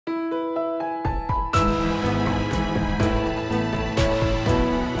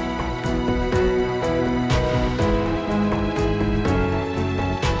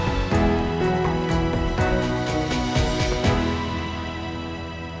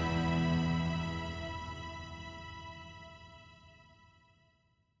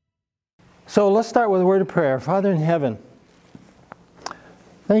So let's start with a word of prayer. Father in heaven,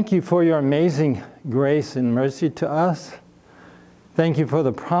 thank you for your amazing grace and mercy to us. Thank you for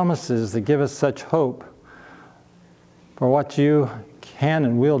the promises that give us such hope for what you can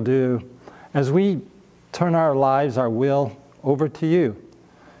and will do as we turn our lives, our will, over to you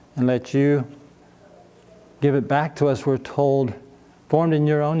and let you give it back to us, we're told, formed in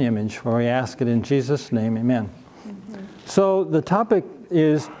your own image, for we ask it in Jesus' name, amen. Mm-hmm. So the topic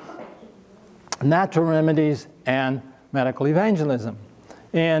is natural remedies and medical evangelism.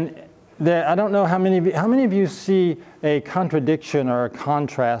 And I don't know how many of you see a contradiction or a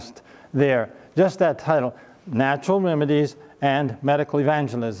contrast there. Just that title, Natural Remedies and Medical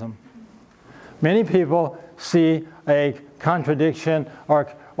Evangelism. Many people see a contradiction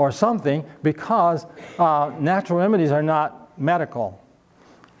or something because natural remedies are not medical,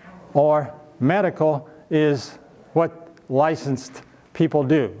 or medical is what licensed people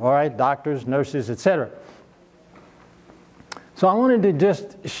do, all right? Doctors, nurses, etc. So I wanted to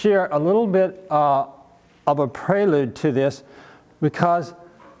just share a little bit of a prelude to this because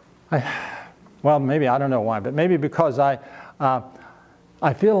well, maybe, I don't know why, but maybe because I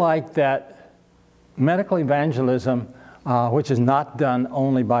feel like that medical evangelism, which is not done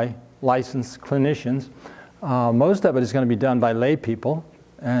only by licensed clinicians, most of it is going to be done by lay people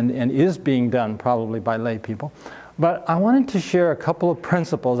and is being done probably by lay people. But I wanted to share a couple of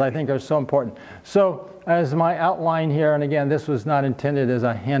principles I think are so important. So as my outline here, and again, this was not intended as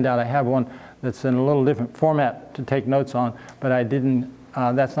a handout. I have one that's in a little different format to take notes on, but I didn't,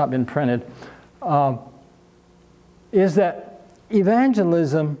 that's not been printed, is that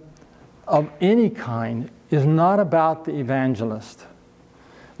evangelism of any kind is not about the evangelist.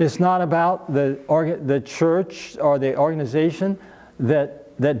 It's not about the church or the organization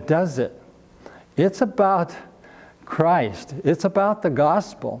that does it. It's about Christ. It's about the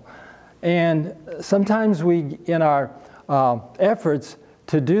gospel. And sometimes we, in our efforts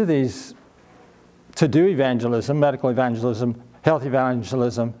to do evangelism, medical evangelism, health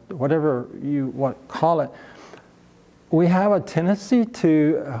evangelism, whatever you want to call it, we have a tendency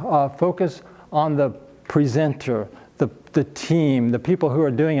to focus on the presenter, the team, the people who are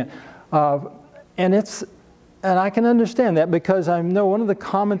doing it. And I can understand that because I know one of the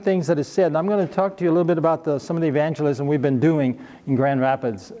common things that is said, and I'm going to talk to you a little bit about some of the evangelism we've been doing in Grand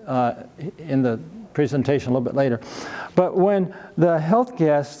Rapids in the presentation a little bit later. But when the health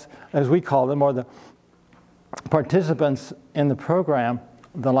guests, as we call them, or the participants in the program,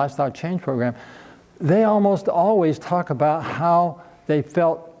 the Lifestyle Change Program, they almost always talk about how they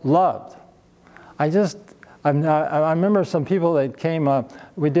felt loved. I remember some people that came,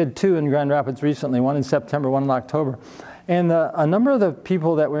 we did 2 in Grand Rapids recently, one in September, one in October. And a number of the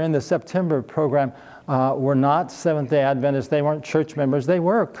people that were in the September program were not Seventh-day Adventists. They weren't church members. They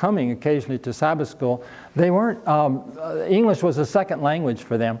were coming occasionally to Sabbath school. They weren't, English was a second language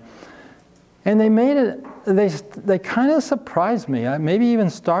for them. And they made it, they kind of surprised me, maybe even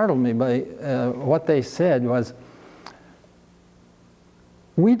startled me by what they said was,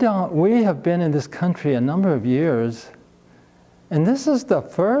 we have been in this country a number of years, and this is the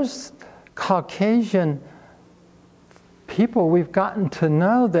first Caucasian people we've gotten to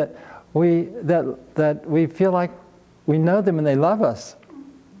know that we feel like we know them and they love us.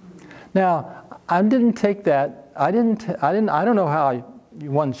 Now, I didn't take that. I don't know how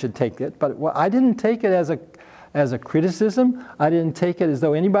one should take it, but I didn't take it as a criticism. I didn't take it as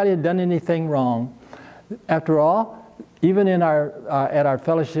though anybody had done anything wrong. After all, even in at our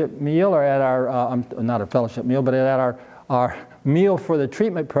fellowship meal, or at our, not a fellowship meal, but at our meal for the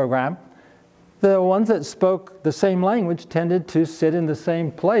treatment program, the ones that spoke the same language tended to sit in the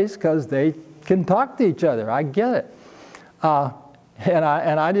same place because they can talk to each other. I get it. And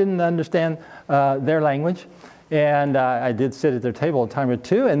I didn't understand their language. And I did sit at their table a time or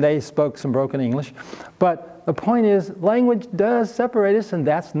two, and they spoke some broken English. But the point is, language does separate us, and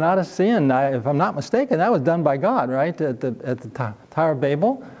that's not a sin. If I'm not mistaken, that was done by God, right? At the Tower of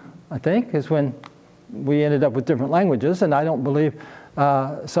Babel, I think, is when we ended up with different languages. And I don't believe,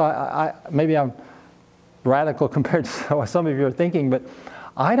 so maybe I'm radical compared to what some of you are thinking, but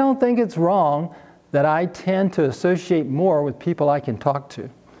I don't think it's wrong that I tend to associate more with people I can talk to.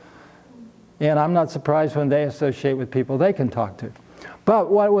 And I'm not surprised when they associate with people they can talk to. But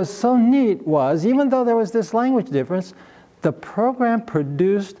what was so neat was, even though there was this language difference, the program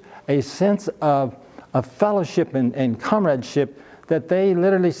produced a sense of fellowship and comradeship that they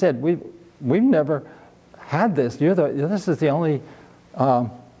literally said, we've never had this. This is the only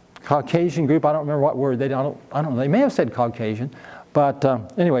Caucasian group. I don't remember what word. I don't know. They may have said Caucasian. But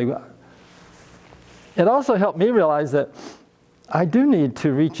anyway, it also helped me realize that I do need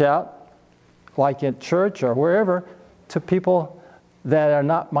to reach out like at church or wherever, to people that are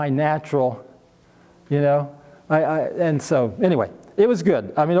not my natural, you know. And so anyway, it was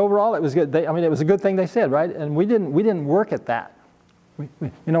good. I mean, overall, it was good. I mean, it was a good thing they said, right? And we didn't work at that.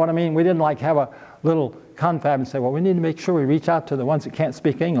 You know what I mean? We didn't like have a little confab and say, well, we need to make sure we reach out to the ones that can't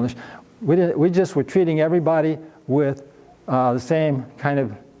speak English. We just were treating everybody with the same kind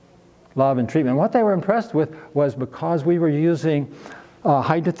of love and treatment. What they were impressed with was because we were using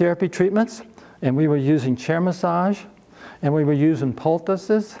hydrotherapy treatments, and we were using chair massage, and we were using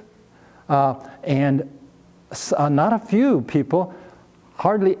poultices, and not a few people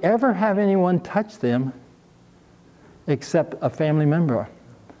hardly ever have anyone touch them except a family member.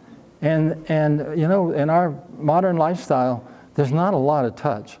 And you know, in our modern lifestyle, there's not a lot of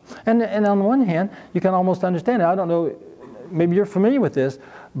touch. And on the one hand, you can almost understand it. I don't know, maybe you're familiar with this,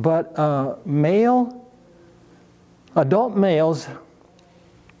 but adult males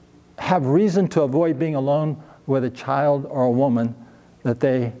have reason to avoid being alone with a child or a woman that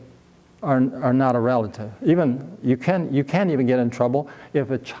they are not a relative. Even you can't even get in trouble if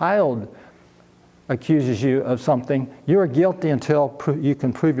a child accuses you of something. You are guilty until you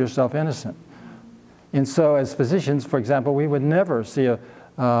can prove yourself innocent. And so, as physicians, for example, we would never see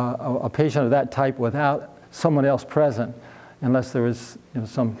a patient of that type without someone else present, unless there was, you know,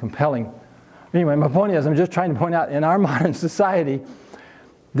 some compelling. Anyway, my point is, I'm just trying to point out, in our modern society,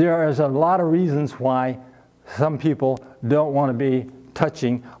 there is a lot of reasons why some people don't want to be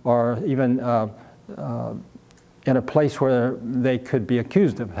touching or even in a place where they could be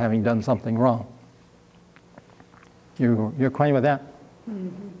accused of having done something wrong. You're acquainted with that?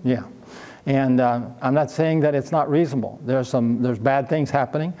 Mm-hmm. Yeah. And I'm not saying that it's not reasonable. There's bad things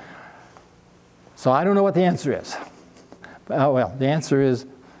happening. So I don't know what the answer is. Well, the answer is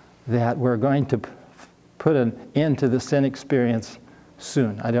that we're going to put an end to the sin experience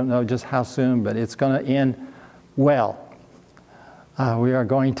soon. I don't know just how soon, but it's going to end well. We are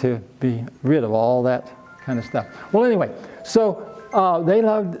going to be rid of all that kind of stuff. Well, anyway, so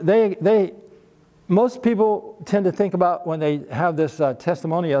most people tend to think about, when they have this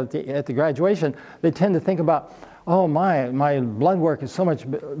testimonial at the graduation, they tend to think about, oh, my blood work is so much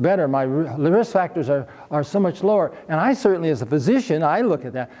better, my risk factors are so much lower. And I certainly, as a physician, I look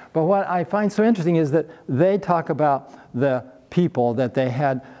at that. But what I find so interesting is that they talk about the people that they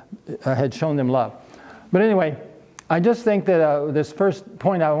had shown them love. But anyway, I just think that this first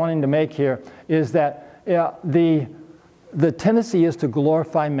point I wanted to make here is that the tendency is to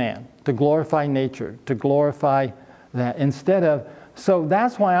glorify man, to glorify nature, to glorify that instead of, so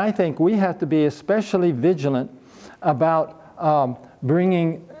that's why I think we have to be especially vigilant about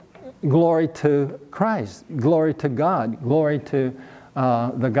bringing glory to Christ, glory to God, glory to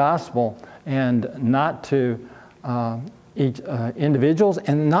the gospel, and not to individuals,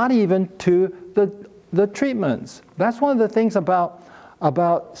 and not even to the treatments. That's one of the things about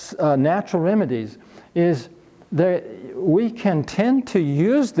natural remedies, is that we can tend to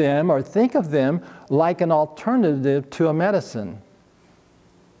use them or think of them like an alternative to a medicine.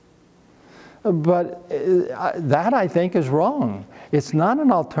 But that, I think, is wrong. It's not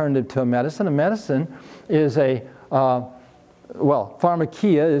an alternative to a medicine. A medicine is a, well,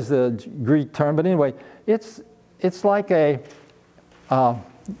 pharmakia is the Greek term, but anyway, it's like a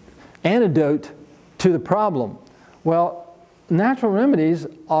antidote to the problem. Well, natural remedies,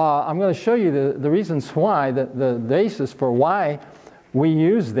 I'm going to show you the reasons why, the basis for why we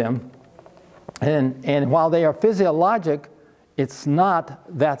use them. And while they are physiologic, it's not,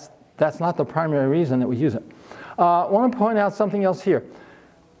 that's not the primary reason that we use it. I want to point out something else here.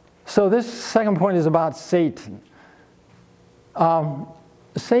 So this second point is about Satan.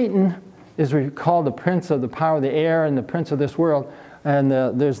 Satan is called the prince of the power of the air and the prince of this world. And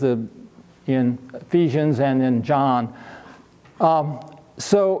there's in Ephesians and in John.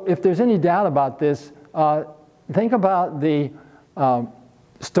 So if there's any doubt about this, think about the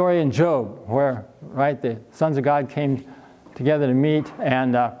story in Job, where, right, the sons of God came together to meet,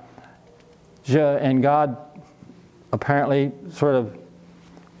 and God apparently sort of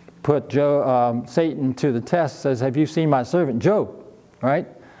put Satan to the test, says, have you seen my servant Job? Right?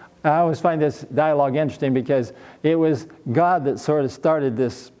 I always find this dialogue interesting because it was God that sort of started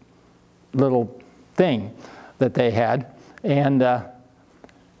this little thing that they had, and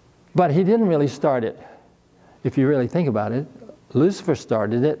but he didn't really start it. If you really think about it, Lucifer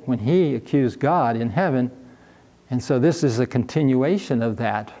started it when he accused God in heaven, and so this is a continuation of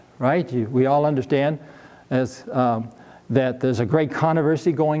that, right? We all understand as that there's a great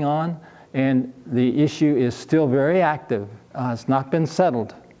controversy going on, and the issue is still very active. It's not been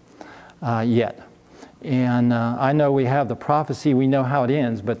settled yet. And I know we have the prophecy, we know how it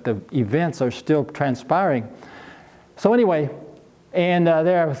ends, but the events are still transpiring. So anyway, and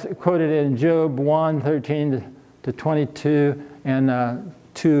there I quoted in Job 1:13 to 22 and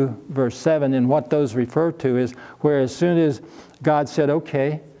 2 verse 7, and what those refer to is where as soon as God said,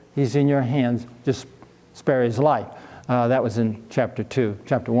 okay, he's in your hands, just spare his life. That was in chapter 2.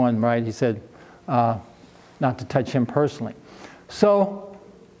 Chapter 1, right? He said not to touch him personally. So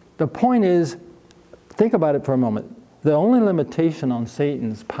the point is, think about it for a moment. The only limitation on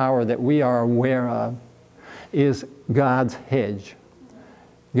Satan's power that we are aware of is God's hedge.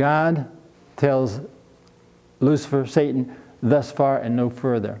 God tells Lucifer, Satan, thus far and no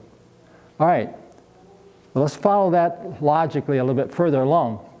further. All right, well, let's follow that logically a little bit further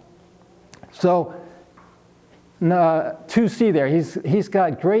along. So 2C there, he's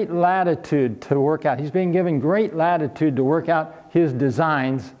got great latitude to work out. He's being given great latitude to work out his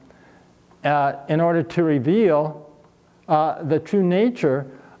designs in order to reveal the true nature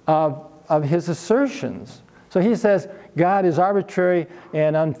of his assertions. So he says God is arbitrary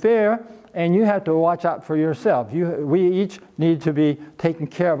and unfair, and you have to watch out for yourself. We each need to be taking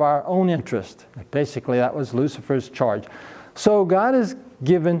care of our own interest. Basically, that was Lucifer's charge. So God has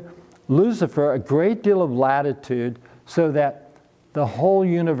given Lucifer a great deal of latitude so that the whole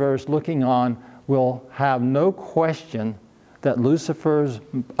universe looking on will have no question that Lucifer's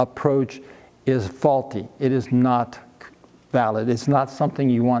approach is faulty. It is not valid. It's not something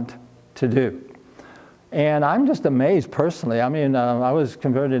you want to do. And I'm just amazed personally. I mean, I was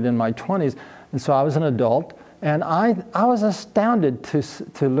converted in my 20s, and so I was an adult, and I was astounded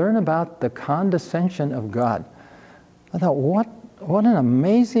to learn about the condescension of God. I thought, what an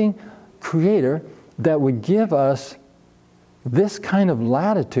amazing creator that would give us this kind of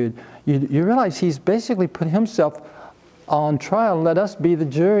latitude. You realize he's basically put himself on trial and let us be the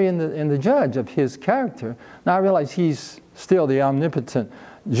jury and the judge of his character. Now I realize he's still the omnipotent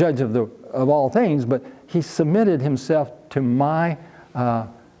judge of all things, but he submitted himself to my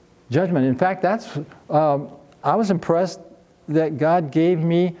judgment. In fact, I was impressed that God gave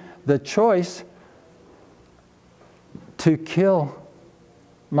me the choice to kill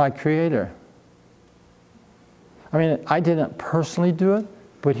my Creator. I mean, I didn't personally do it,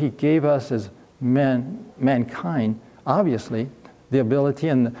 but he gave us as mankind, obviously, the ability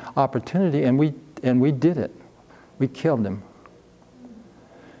and the opportunity, and we did it. We killed him.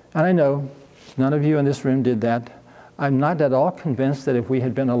 And I know none of you in this room did that. I'm not at all convinced that if we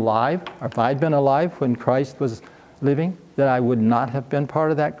had been alive, or if I'd been alive when Christ was living, that I would not have been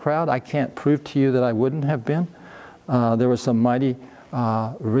part of that crowd. I can't prove to you that I wouldn't have been. There were some mighty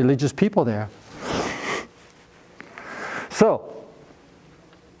religious people there. So,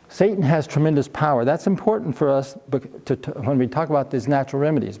 Satan has tremendous power. That's important for us when we talk about these natural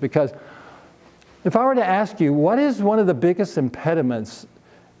remedies, because if I were to ask you, what is one of the biggest impediments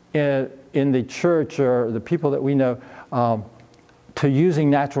in the church or the people that we know to using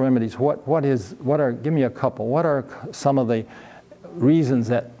natural remedies? Give me a couple. What are some of the reasons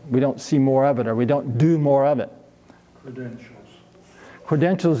that we don't see more of it or we don't do more of it? Credentials.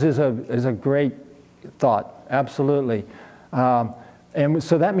 Credentials is a great thought, absolutely. And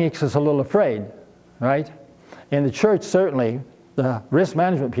so that makes us a little afraid, right? In the church, certainly, the risk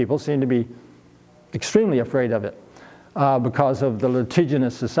management people seem to be extremely afraid of it because of the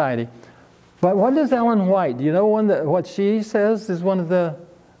litigious society. But what does Ellen White, do you know what she says is one of the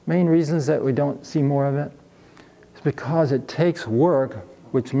main reasons that we don't see more of it? It's because it takes work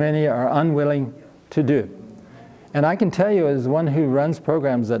which many are unwilling to do. And I can tell you, as one who runs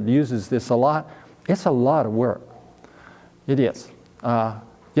programs that uses this a lot, it's a lot of work. It is.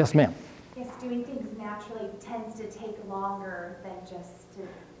 Yes, ma'am. Yes, doing things naturally tends to take longer than just to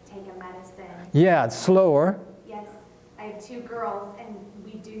take a medicine. Yeah, it's slower. Yes, I have 2 girls, and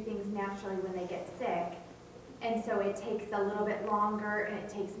we do things naturally when they get sick. And so it takes a little bit longer, and it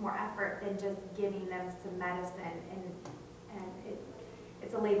takes more effort than just giving them some medicine. And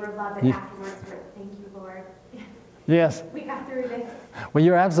it's a labor of love, and afterwards we're, thank you, Lord. Yes. We got through this. Well,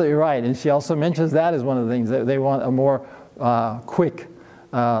 you're absolutely right. And she also mentions that as one of the things, that they want a more quick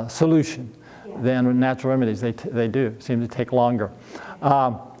solution than natural remedies. They do seem to take longer.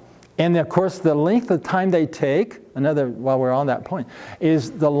 And of course, the length of time they take, while we're on that point,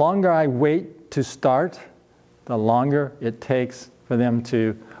 is the longer I wait to start, the longer it takes for them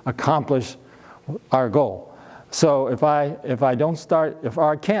to accomplish our goal. So if I don't start, if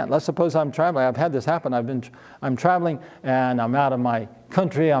I can't, let's suppose I'm traveling. I've had this happen. I'm traveling and I'm out of my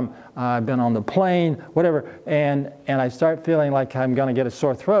country. I've been on the plane, whatever, and I start feeling like I'm going to get a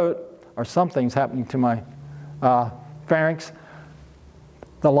sore throat or something's happening to my pharynx.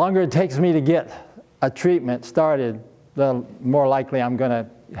 The longer it takes me to get a treatment started, the more likely I'm going to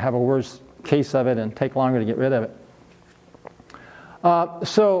have a worse case of it and take longer to get rid of it.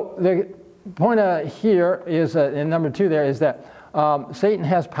 So the point here is, in number 2 there, is that Satan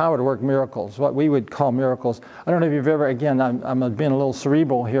has power to work miracles, what we would call miracles. I don't know if you've ever, again, I'm being a little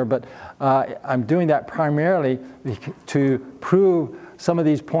cerebral here, but I'm doing that primarily to prove some of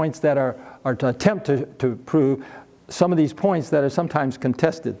these points that are to attempt to prove some of these points that are sometimes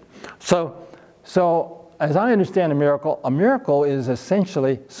contested. So as I understand a miracle is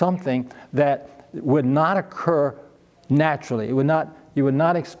essentially something that would not occur naturally. You would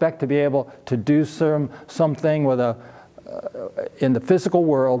not expect to be able to do something with in the physical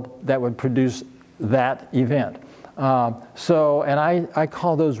world that would produce that event. And I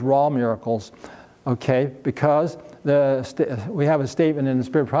call those raw miracles, okay, because we have a statement in the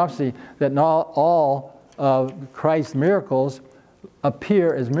Spirit of Prophecy that not all of Christ's miracles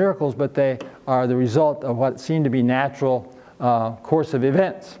appear as miracles, but they are the result of what seem to be natural course of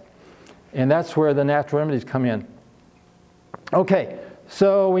events. And that's where the natural remedies come in. Okay,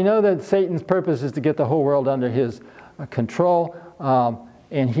 so we know that Satan's purpose is to get the whole world under his control,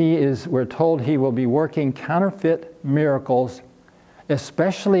 and we're told he will be working counterfeit miracles,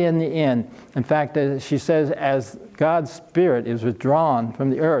 especially in the end. In fact, she says, as God's Spirit is withdrawn from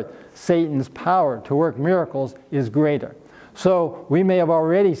the earth, Satan's power to work miracles is greater. So we may have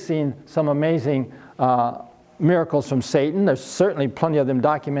already seen some amazing miracles from Satan. There's certainly plenty of them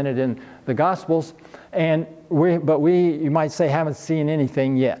documented in the Gospels, but we, you might say, haven't seen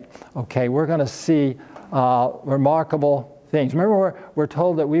anything yet. Okay, we're going to see remarkable things. Remember, we're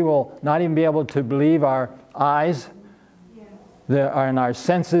told that we will not even be able to believe our eyes and our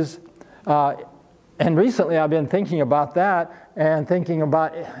senses. And recently I've been thinking about that and thinking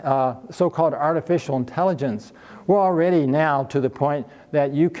about so-called artificial intelligence. We're already now to the point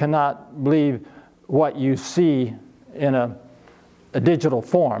that you cannot believe what you see in a digital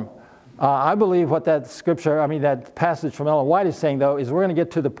form. I believe what that that passage from Ellen White is saying, though, is we're going to get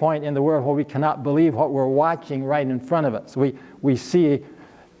to the point in the world where we cannot believe what we're watching right in front of us. We see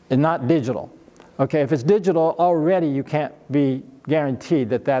it not digital. Okay, if it's digital already, you can't be guaranteed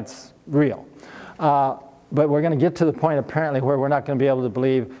that that's real. But we're going to get to the point, apparently, where we're not going to be able to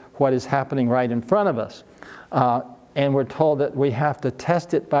believe what is happening right in front of us. And we're told that we have to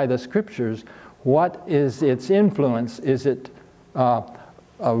test it by the Scriptures. What is its influence? Is it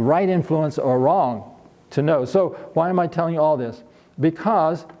a right influence or wrong to know? So why am I telling you all this?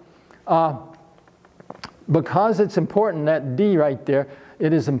 Because it's important, that D right there,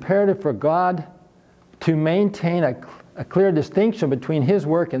 it is imperative for God to maintain a clear distinction between His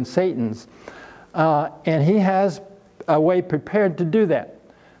work and Satan's. And He has a way prepared to do that.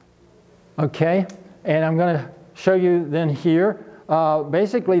 Okay? And I'm going to show you then here.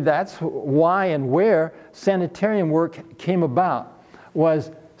 Basically, that's why and where sanitarium work came about.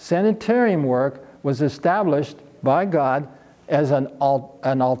 Sanitarium work was established by God as an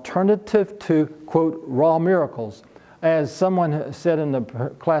alternative to, quote, raw miracles. As someone said in the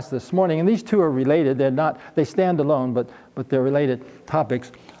class this morning, and these two are related, they stand alone, but they're related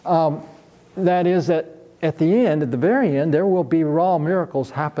topics. That is that at the very end, there will be raw miracles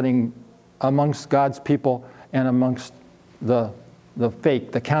happening amongst God's people and amongst the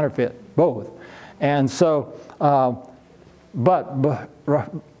fake, the counterfeit, both. And so, but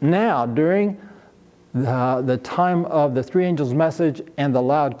now, during the time of the three angels' message and the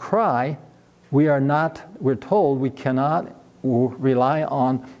loud cry, we're told we cannot rely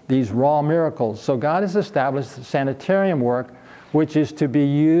on these raw miracles. So God has established sanitarium work, which is to be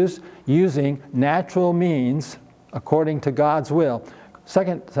used using natural means according to God's will.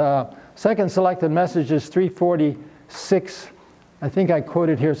 Second selected message is 346. I think I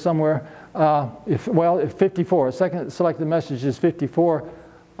quoted here somewhere. 54. Second selected message is 54.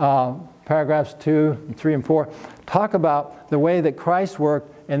 Paragraphs 2, 3, and 4 talk about the way that Christ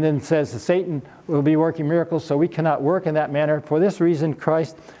worked, and then says that Satan will be working miracles, so we cannot work in that manner. For this reason,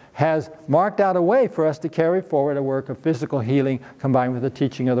 Christ has marked out a way for us to carry forward a work of physical healing combined with the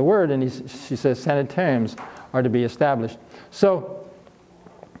teaching of the Word. And she says sanitariums are to be established. So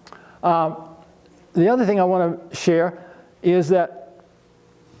the other thing I want to share is that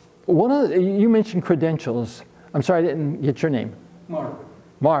you mentioned credentials. I'm sorry, I didn't get your name.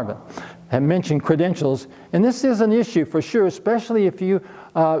 Marvin had mentioned credentials, and this is an issue for sure, especially if you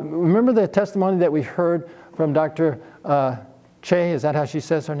remember the testimony that we heard from Dr. Che. Is that how she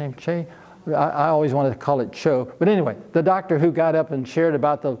says her name? Che? I always wanted to call it Cho. But anyway, the doctor who got up and shared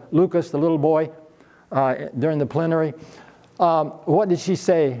about Lucas, the little boy, during the plenary. What did she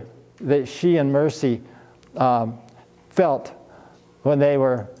say that she and Mercy felt when they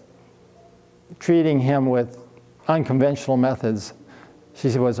were treating him with unconventional methods.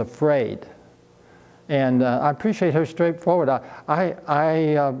 She was afraid. And I appreciate her straightforward.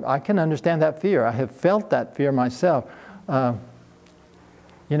 I can understand that fear. I have felt that fear myself.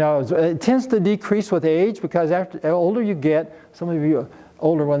 You know, it tends to decrease with age because after the older you get, some of you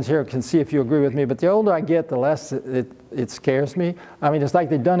older ones here can see if you agree with me, but the older I get, the less it scares me. I mean, it's like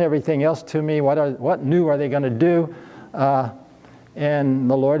they've done everything else to me. What new are they going to do? And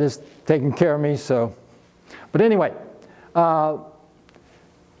the Lord is taking care of me, so. But anyway,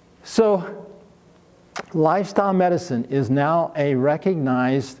 so lifestyle medicine is now a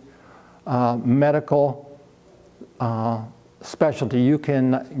recognized medical specialty. You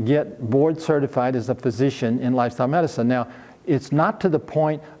can get board certified as a physician in lifestyle medicine. Now, it's not to the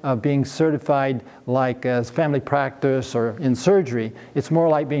point of being certified like as family practice or in surgery. It's more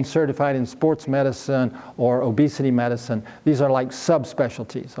like being certified in sports medicine or obesity medicine. These are like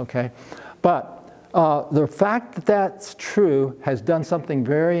subspecialties, okay? But the fact that that's true has done something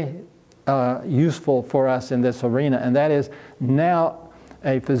very useful for us in this arena, and that is now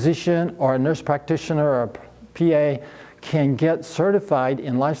a physician or a nurse practitioner or a PA can get certified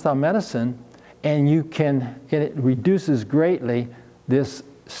in lifestyle medicine, and it reduces greatly this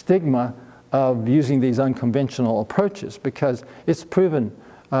stigma of using these unconventional approaches because it's proven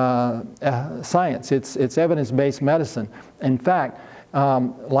science, it's evidence-based medicine. In fact,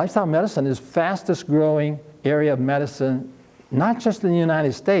 lifestyle medicine is fastest growing area of medicine, not just in the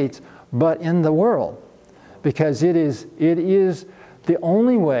United States, but in the world, because it is the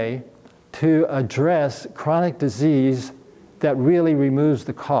only way to address chronic disease that really removes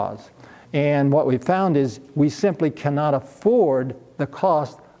the cause. And what we found is we simply cannot afford the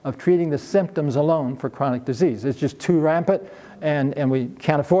cost of treating the symptoms alone for chronic disease. It's just too rampant, and we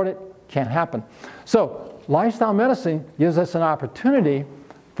can't afford it, can't happen. So lifestyle medicine gives us an opportunity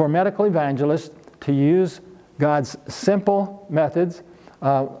for medical evangelists to use God's simple methods.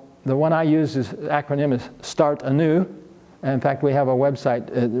 The one I use is, the acronym is Start Anew. And in fact, we have a website,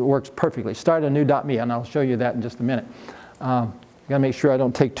 it works perfectly, startanew.me, and I'll show you that in just a minute. Got to make sure I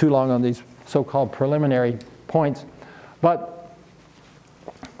don't take too long on these so-called preliminary points. But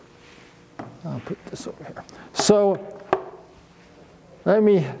I'll put this over here. So let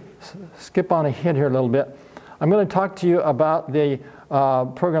me skip on ahead here a little bit. I'm going to talk to you about the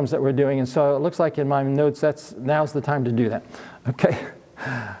programs that we're doing. And so it looks like in my notes, now's the time to do that. Okay.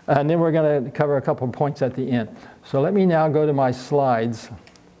 And then we're going to cover a couple of points at the end. So let me now go to my slides.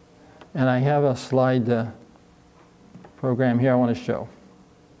 And I have a slide program here I want to show.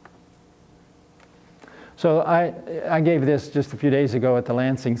 So I gave this just a few days ago at the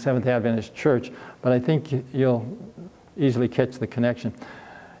Lansing Seventh-day Adventist Church, but I think you'll easily catch the connection.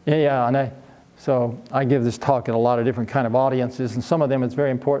 Yeah, so I give this talk at a lot of different kind of audiences, and some of them it's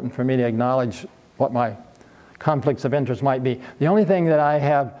very important for me to acknowledge what my conflicts of interest might be. The only thing that I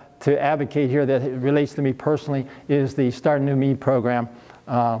have to advocate here that relates to me personally is the Start Anew Me program,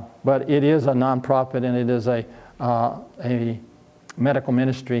 but it is a nonprofit and it is a medical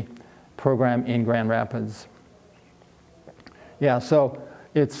ministry program in Grand Rapids. Yeah, so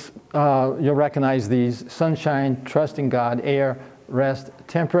it's you'll recognize these: sunshine, trust in God, air, rest,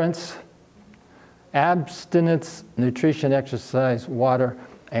 temperance, abstinence, nutrition, exercise, water,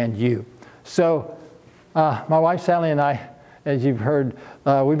 and you. So my wife Sally and I, as you've heard,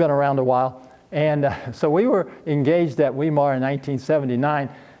 we've been around a while, and so we were engaged at Weimar in 1979,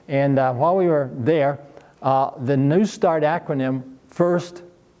 and while we were there, the New Start acronym first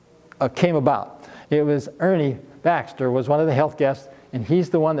came about. It was Ernie Baxter was one of the health guests, and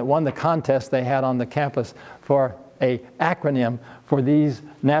he's the one that won the contest they had on the campus for a acronym for these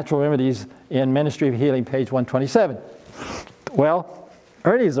natural remedies in Ministry of Healing, page 127. Well,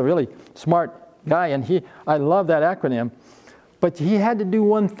 Ernie is a really smart guy, and I love that acronym, but he had to do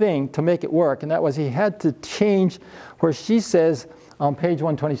one thing to make it work, and that was he had to change where she says, on page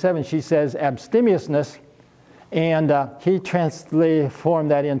 127, she says abstemiousness, and he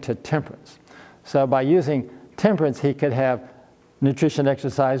transformed that into temperance. So by using temperance, he could have nutrition,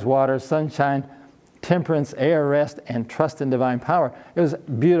 exercise, water, sunshine, temperance, air, rest, and trust in divine power. It was a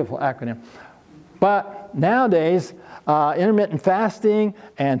beautiful acronym. But nowadays, intermittent fasting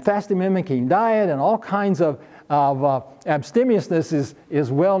and fasting mimicking diet and all kinds of abstemiousness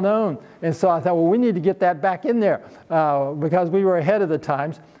is well known. And so I thought, well, we need to get that back in there because we were ahead of the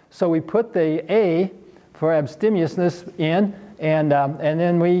times. So we put the A for abstemiousness in, and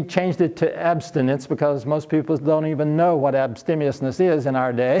then we changed it to abstinence because most people don't even know what abstemiousness is in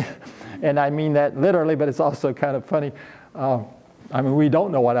our day. And I mean that literally, but it's also kind of funny. I mean, we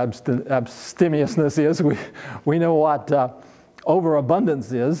don't know what abstemiousness is. We know what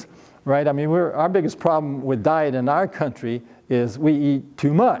overabundance is. right? I mean, our biggest problem with diet in our country is we eat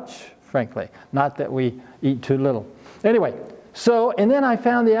too much, frankly, not that we eat too little. Anyway, so, and then I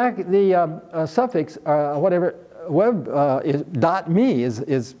found the suffix, whatever, is .me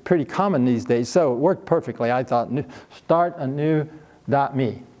is pretty common these days, so it worked perfectly. I thought, start a new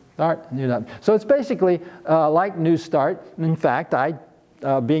 .me. Start a new .me. So it's basically like New Start. In fact,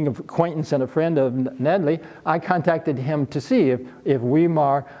 being an acquaintance and a friend of Nedley, I contacted him to see if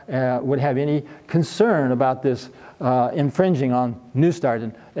Weimar would have any concern about this infringing on New Start,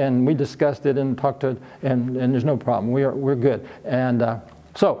 and we discussed it and talked to it, and there's no problem. We're good. And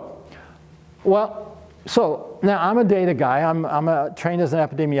so now I'm a data guy. I'm trained as an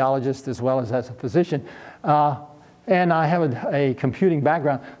epidemiologist as well as a physician. And I have a computing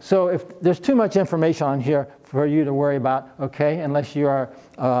background. So if there's too much information on here for you to worry about, okay, unless you are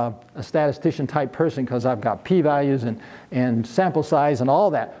a statistician type person, because I've got p-values and sample size and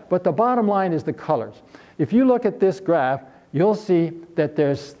all that. But the bottom line is the colors. If you look at this graph, you'll see that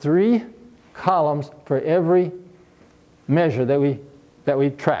there's 3 columns for every measure that we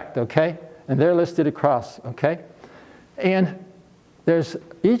tracked, okay? And they're listed across, okay? And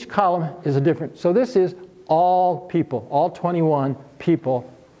each column is a different, so this is all people, all 21 people.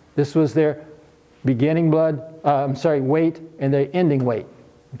 This was their beginning weight and their ending weight,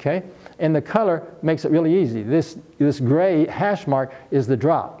 okay? And the color makes it really easy. This gray hash mark is the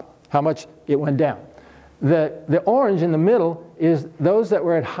drop, how much it went down. The orange in the middle is those that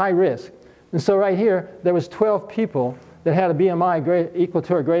were at high risk. And so right here, there was 12 people that had a BMI equal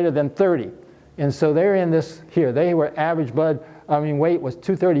to or greater than 30. And so they're in this here. They were average weight was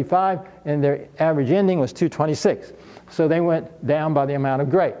 235, and their average ending was 226. So they went down by the amount of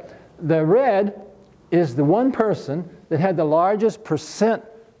gray. The red is the one person that had the largest percent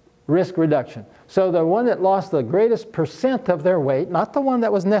risk reduction. So the one that lost the greatest percent of their weight, not the one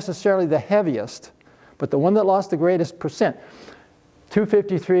that was necessarily the heaviest, but the one that lost the greatest percent,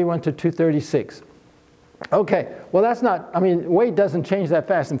 253 went to 236. Okay, well that's not, I mean, weight doesn't change that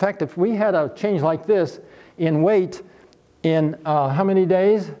fast. In fact, if we had a change like this in weight in how many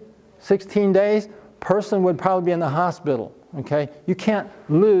days? 16 days, person would probably be in the hospital, okay? You can't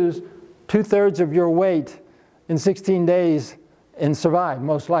lose 2/3 of your weight in 16 days and survive,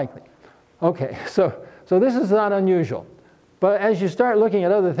 most likely. Okay, so this is not unusual. But as you start looking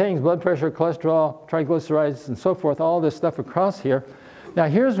at other things, blood pressure, cholesterol, triglycerides, and so forth, all this stuff across here. Now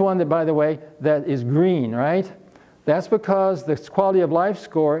here's one that, by the way, that is green, right? That's because the quality of life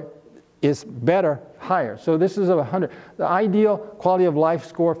score is better, higher. So this is 100. The ideal quality of life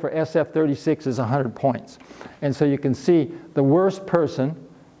score for SF36 is 100 points. And so you can see the worst person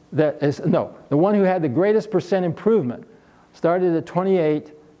the one who had the greatest percent improvement started at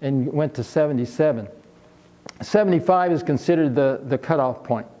 28 and went to 77. 75 is considered the cutoff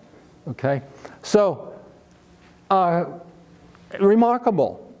point, okay? So,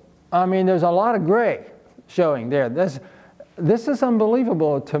 remarkable. I mean, there's a lot of gray showing there. This is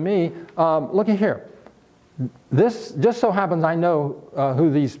unbelievable to me. Look at here. This just so happens I know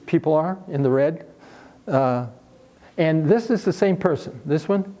who these people are in the red. And this is the same person. This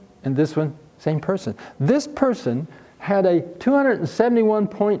one and this one, same person. This person had a 271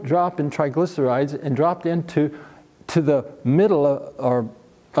 point drop in triglycerides and dropped into the middle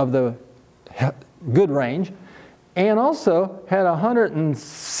of the good range, and also had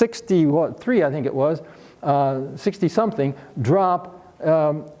 163, I think it was, 60 something drop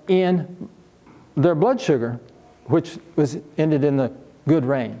in their blood sugar, which ended in the good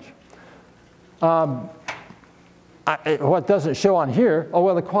range. What doesn't show on here, oh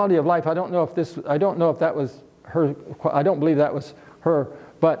well, the quality of life, I don't know if that was her, I don't believe that was her,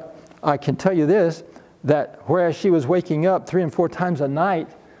 but I can tell you this, that whereas she was waking up 3 and 4 times a night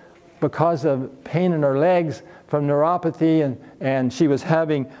because of pain in her legs from neuropathy, and she was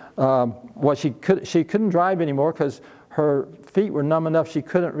having, she couldn't drive anymore because her feet were numb enough she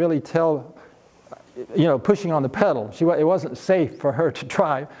couldn't really tell, pushing on the pedal. It wasn't safe for her to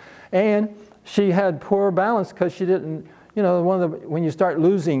drive. And she had poor balance because she didn't, when you start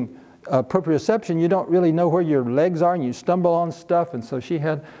losing proprioception, you don't really know where your legs are and you stumble on stuff, and so she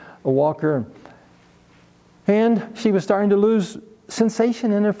had a walker. And she was starting to lose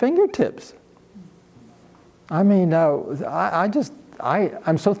sensation in her fingertips. I mean,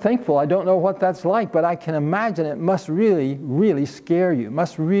 I'm so thankful. I don't know what that's like, but I can imagine it must really, really scare you. It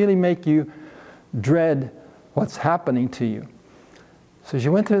must really make you dread what's happening to you. So she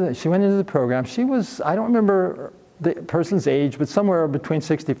went into the program. She was, I don't remember the person's age, but somewhere between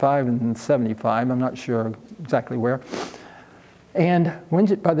 65 and 75. I'm not sure exactly where. And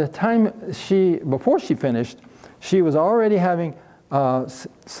by the time before she finished, she was already having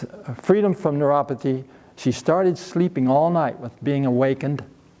freedom from neuropathy. She started sleeping all night with being awakened.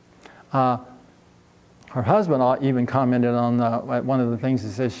 Her husband even commented on one of the things. He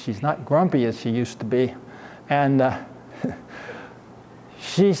says she's not grumpy as she used to be. And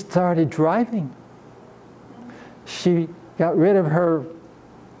she started driving. She got rid of her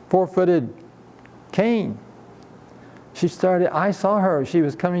 4-footed cane. I saw her, she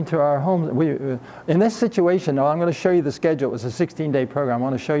was coming to our home. In this situation, now I'm going to show you the schedule. It was a 16-day program. I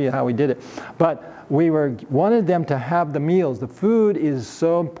want to show you how we did it. But we wanted them to have the meals. The food is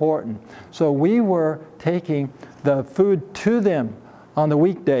so important. So we were taking the food to them on the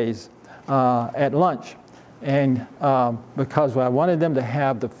weekdays at lunch. And because I wanted them to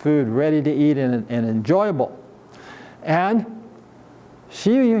have the food ready to eat and enjoyable. And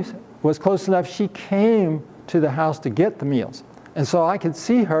she was close enough, she came to the house to get the meals. And so I could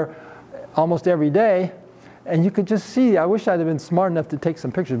see her almost every day, and you could just see, I wish I'd have been smart enough to take some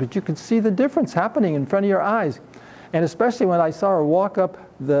pictures, but you could see the difference happening in front of your eyes. And especially when I saw her walk up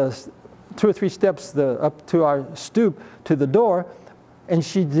the 2 or 3 steps up to our stoop to the door, and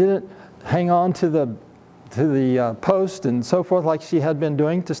she didn't hang on to the post and so forth like she had been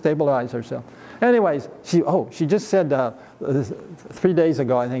doing to stabilize herself. Anyways, she just said 3 days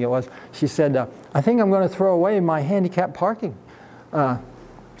ago, I think it was, she said, I think I'm going to throw away my handicap parking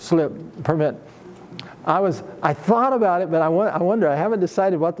permit. I thought about it, but I wonder, I haven't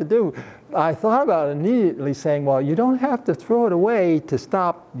decided what to do. I thought about it immediately saying, well, you don't have to throw it away to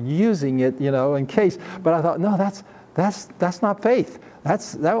stop using it, in case. But I thought, no, that's not faith.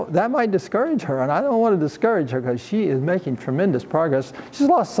 That might discourage her, and I don't want to discourage her because she is making tremendous progress. She's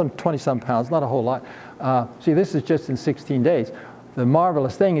lost some 20-some pounds, not a whole lot. See, this is just in 16 days. The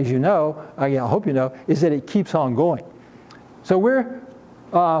marvelous thing, as you know, I hope you know, is that it keeps on going. So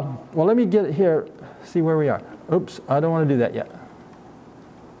well, let me get here, see where we are. Oops, I don't want to do that yet.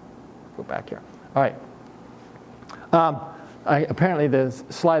 Go back here. All right. Apparently the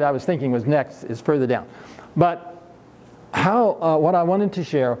slide I was thinking was next is further down. But what I wanted to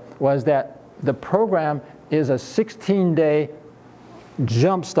share was that the program is a 16-day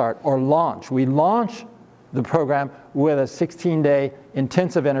jumpstart or launch. We launch the program with a 16-day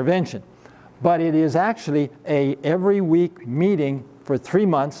intensive intervention. But it is actually a every week meeting for 3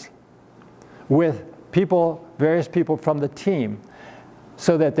 months with various people from the team,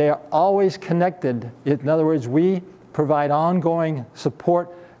 so that they are always connected. In other words, we provide ongoing support.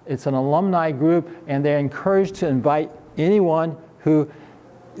 It's an alumni group, and they're encouraged to invite anyone who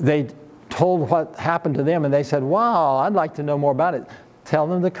they told what happened to them and they said, wow, I'd like to know more about it. Tell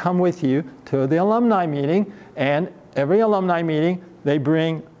them to come with you to the alumni meeting, and every alumni meeting they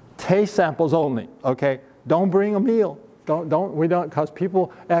bring taste samples only, okay? Don't bring a meal. Because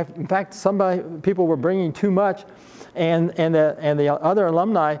people, in fact, people were bringing too much, and the other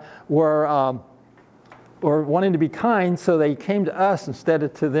alumni were wanting to be kind, so they came to us instead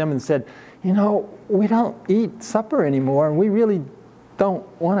of to them and said, we don't eat supper anymore, and we really don't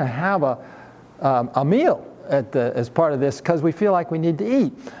want to have a meal as part of this because we feel like we need to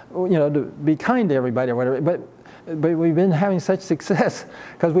eat, to be kind to everybody or whatever. But we've been having such success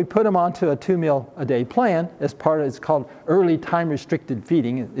because we put them onto a 2-meal-a-day plan as part of, it's called early time-restricted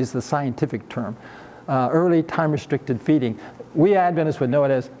feeding is the scientific term. Early time-restricted feeding. We Adventists would know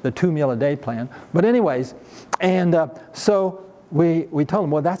it as the 2-meal-a-day plan. But anyways, and so we told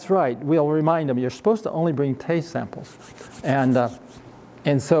them, well, that's right. We'll remind them, you're supposed to only bring taste samples. And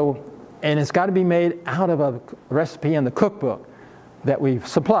it's got to be made out of a recipe in the cookbook that we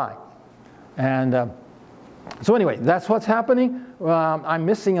supply. And so anyway, that's what's happening. I'm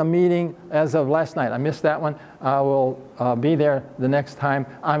missing a meeting as of last night. I missed that one. I will be there the next time.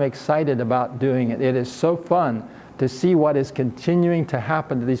 I'm excited about doing it. It is so fun to see what is continuing to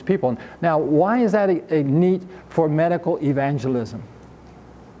happen to these people. Now, why is that a need for medical evangelism?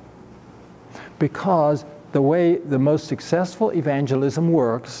 Because the way the most successful evangelism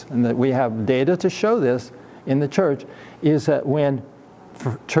works, and that we have data to show this in the church, is that when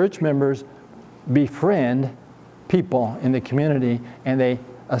church members befriend people in the community and they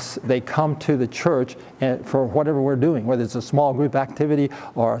come to the church for whatever we're doing, whether it's a small group activity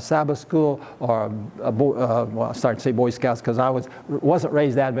or a Sabbath school or well, I started to say Boy Scouts because I wasn't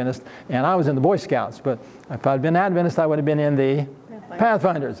raised Adventist and I was in the Boy Scouts, but if I'd been Adventist I would have been in the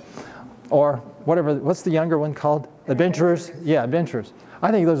Pathfinders or whatever, what's the younger one called? Adventurers? Yeah, Adventurers.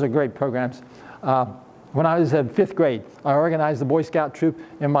 I think those are great programs. When I was in 5th grade, I organized the Boy Scout troop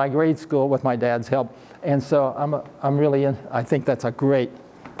in my grade school with my dad's help. And so I'm really in, I think that's a great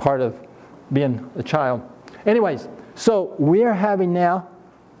part of being a child. Anyways, so we're having now,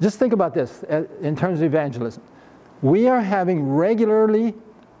 just think about this in terms of evangelism. we are having regularly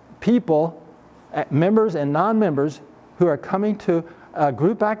people, members and non-members, who are coming to a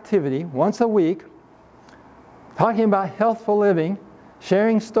group activity once a week, talking about healthful living,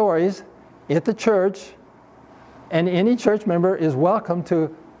 sharing stories at the church, and any church member is welcome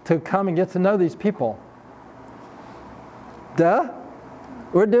to come and get to know these people. Duh.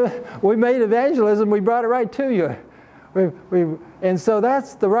 We made evangelism, we brought it right to you. And so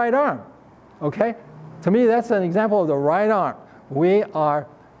that's the right arm, okay? To me, that's an example of the right arm. We are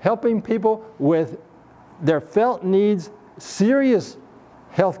helping people with their felt needs, serious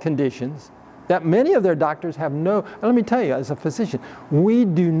health conditions that many of their doctors have no. And let me tell you, as a physician, we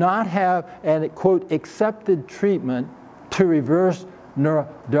do not have an, quote, accepted treatment to reverse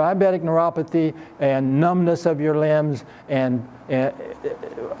diabetic neuropathy and numbness of your limbs, and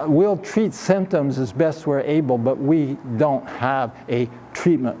we'll treat symptoms as best we're able, but we don't have a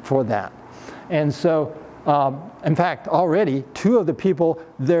treatment for that. And so, in fact, already 2 of the people,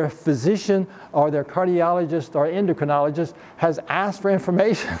 their physician or their cardiologist or endocrinologist has asked for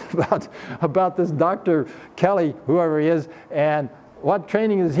information about this Dr. Kelly, whoever he is, and what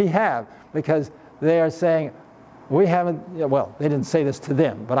training does he have, because they are saying, we haven't, well, they didn't say this to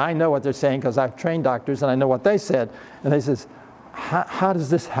them, but I know what they're saying because I've trained doctors and I know what they said. And they says, how does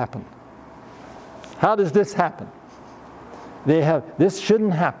this happen? How does this happen? This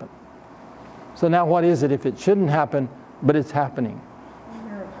shouldn't happen. So now what is it if it shouldn't happen, but it's happening?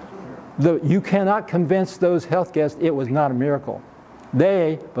 You cannot convince those health guests it was not a miracle.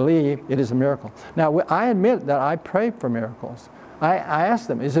 They believe it is a miracle. Now, I admit that I pray for miracles. I ask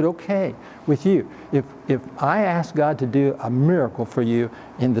them, is it okay with you if I ask God to do a miracle for you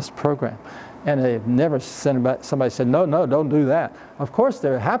in this program? And they've never somebody said, no, don't do that. Of course,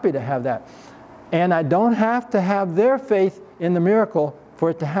 they're happy to have that. And I don't have to have their faith in the miracle for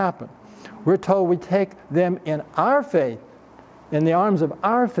it to happen. We're told we take them in our faith, in the arms of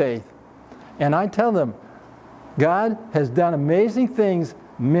our faith. And I tell them, God has done amazing things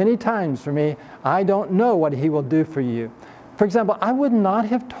many times for me. I don't know what He will do for you. For example, I would not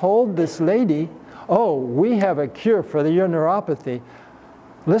have told this lady, oh, we have a cure for your neuropathy.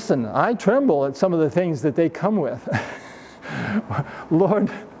 Listen, I tremble at some of the things that they come with.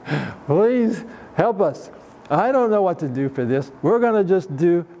 Lord, please help us. I don't know what to do for this. We're going to just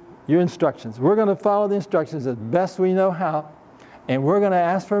do your instructions. We're going to follow the instructions as best we know how, and we're going to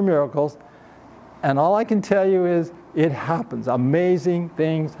ask for miracles. And all I can tell you is it happens. Amazing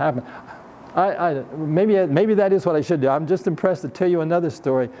things happen. Maybe that is what I should do. I'm just impressed to tell you another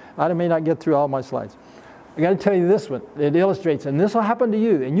story. I may not get through all my slides. I got to tell you this one. It illustrates, and this will happen to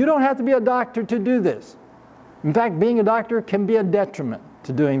you. And you don't have to be a doctor to do this. In fact, being a doctor can be a detriment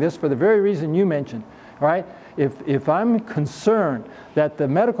to doing this for the very reason you mentioned. Right? If I'm concerned that the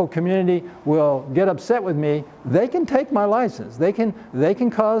medical community will get upset with me, they can take my license. They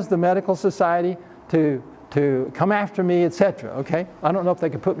can cause the medical society to come after me, etc. Okay? I don't know if they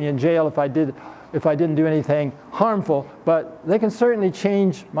could put me in jail if I didn't do anything harmful, but they can certainly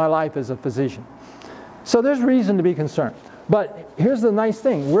change my life as a physician. So there's reason to be concerned. But here's the nice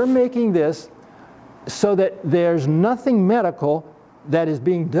thing. We're making this so that there's nothing medical that is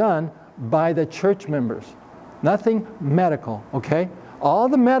being done by the church members. Nothing medical, okay? All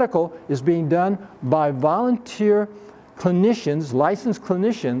the medical is being done by volunteer clinicians, licensed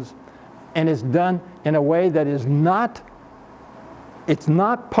clinicians, and it's done in a way that is not, it's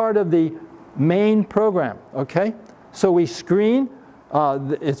not part of the main program, okay? So we screen,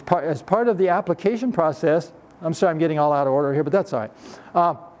 as part of the application process. I'm sorry I'm getting all out of order here, but that's all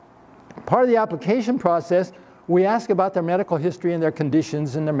right. Part of the application process, we ask about their medical history and their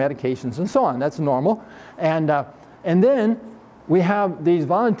conditions and their medications and so on. That's normal. And then we have these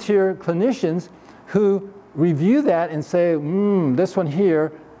volunteer clinicians who review that and say, this one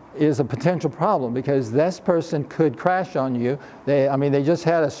here is a potential problem because this person could crash on you. They just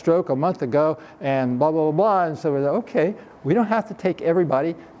had a stroke a month ago and blah, blah, blah, blah. And so we're like, okay, we don't have to take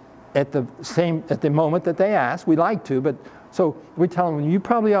everybody at the moment that they ask. We like to, but so we tell them, you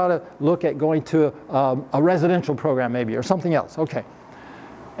probably ought to look at going to a residential program maybe or something else. Okay.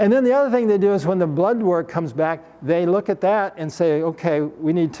 And then the other thing they do is when the blood work comes back, they look at that and say, okay,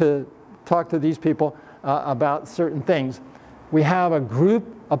 we need to talk to these people about certain things. We have a group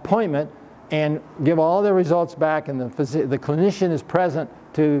appointment and give all their results back, and the clinician is present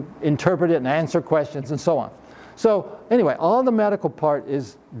to interpret it and answer questions and so on. So anyway, all the medical part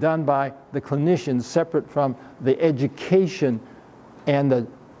is done by the clinicians separate from the education and the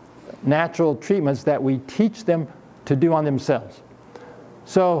natural treatments that we teach them to do on themselves.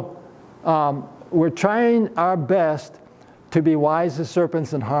 So we're trying our best to be wise as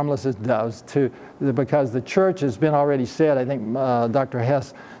serpents and harmless as doves, because the church has been already said, I think Dr.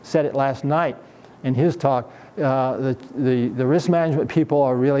 Hess said it last night in his talk, the risk management people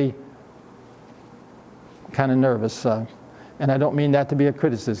are really kind of nervous, and I don't mean that to be a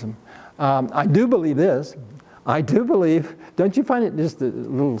criticism. I do believe this. I do believe, don't you find it, just a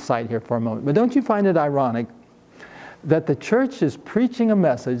little side here for a moment, but don't you find it ironic that the church is preaching a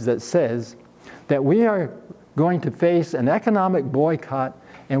message that says that we are going to face an economic boycott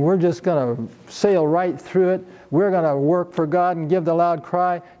and we're just going to sail right through it. We're going to work for God and give the loud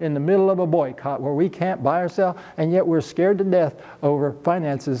cry in the middle of a boycott where we can't buy ourselves, and yet we're scared to death over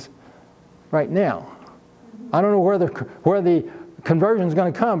finances right now. I don't know where the conversion is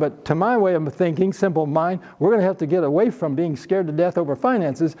going to come, but to my way of thinking, simple mind, we're going to have to get away from being scared to death over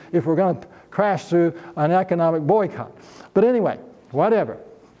finances if we're going to crash through an economic boycott. But anyway, whatever.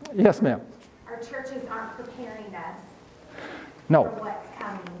 Yes, ma'am. Our churches aren't preparing us No. for what's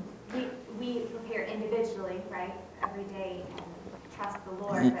coming. We prepare individually, right, every day and trust the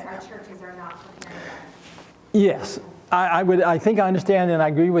Lord, but our churches are not preparing us. Yes. I think I understand, and I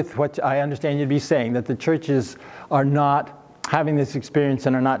agree with what I understand you to be saying, that the churches are not having this experience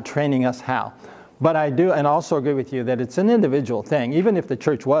and are not training us how. But I do, and also agree with you that it's an individual thing, even if the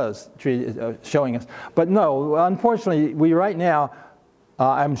church was showing us. But no, unfortunately, we right now,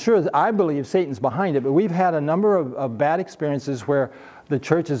 I'm sure, I believe Satan's behind it, but we've had a number of bad experiences where the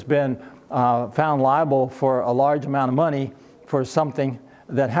church has been found liable for a large amount of money for something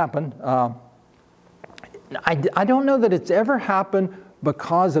that happened. I don't know that it's ever happened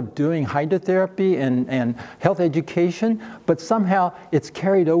because of doing hydrotherapy and health education, but somehow it's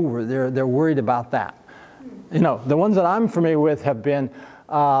carried over. They're worried about that. You know, the ones that I'm familiar with have been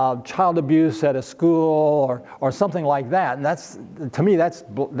child abuse at a school or something like that, and that's, to me, that's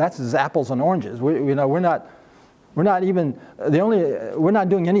apples and oranges. We're not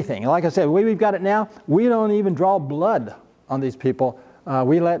doing anything. Like I said, the way we've got it now, we don't even draw blood on these people.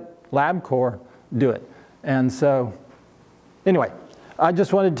 We let LabCorp do it, and so anyway. I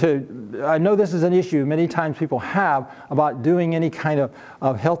just wanted to, I know this is an issue many times people have about doing any kind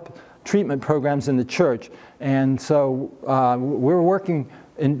of health treatment programs in the church. And so we're working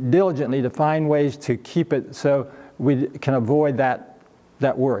diligently to find ways to keep it so we can avoid that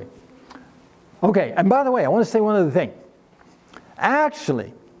worry. Okay, and by the way, I want to say one other thing.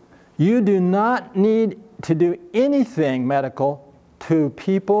 Actually, you do not need to do anything medical to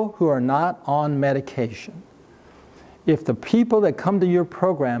people who are not on medication. If the people that come to your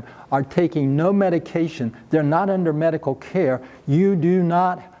program are taking no medication, they're not under medical care, you do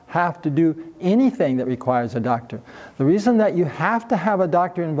not have to do anything that requires a doctor. The reason that you have to have a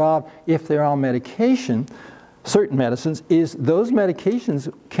doctor involved if they're on medication, certain medicines, is those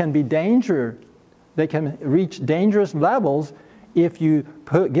medications can be dangerous. They can reach dangerous levels if you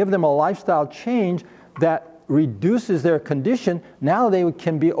give them a lifestyle change that reduces their condition. Now they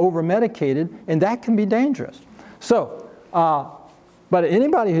can be over-medicated, and that can be dangerous. So, but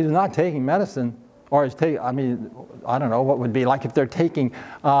anybody who's not taking medicine, or is taking, I mean, I don't know what would be, like if they're taking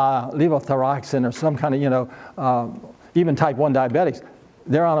levothyroxine or some kind of, even type 1 diabetics,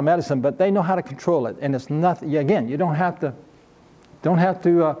 they're on a medicine, but they know how to control it. And it's nothing, again, you don't have to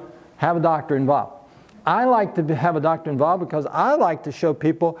have a doctor involved. I like to have a doctor involved because I like to show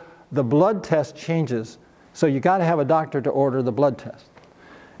people the blood test changes. So you got to have a doctor to order the blood test.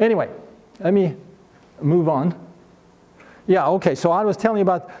 Anyway, let me move on. Yeah, okay, so I was telling you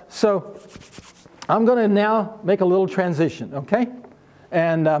about, so I'm going to now make a little transition, okay?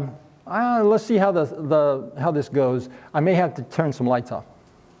 And let's see how how this goes. I may have to turn some lights off.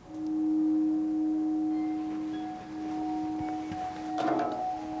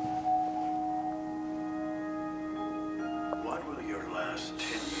 What will your last 10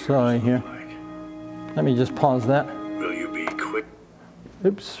 years Sorry here. look like? Let me just pause that. Will you be quick?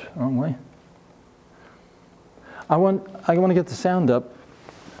 Oops, wrong way. I want to get the sound up,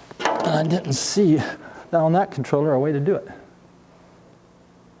 and I didn't see on that controller a way to do it.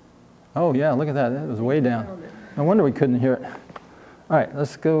 Oh yeah, look at that, it was way down. No wonder we couldn't hear it. All right,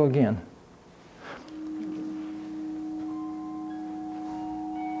 let's go again.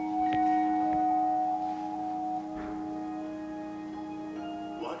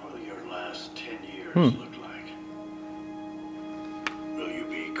 What will your last 10 years look like? Will you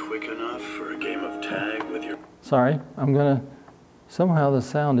be quick enough for a game of tag with your... Sorry, I'm going to, somehow the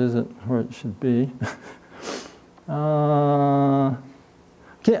sound isn't where it should be. Are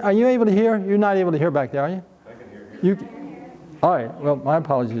you able to hear? You're not able to hear back there, are you? I can hear you. All right, well, my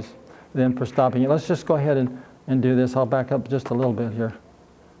apologies then for stopping it. Let's just go ahead and do this. I'll back up just a little bit here.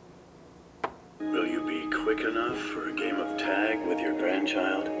 Will you be quick enough for a game of tag?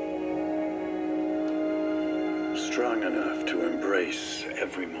 precious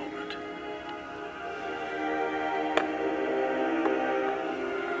every moment.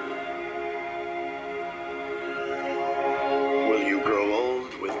 Will you grow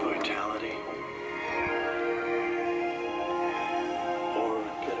old with vitality? Or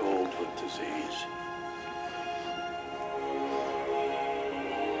get old with disease?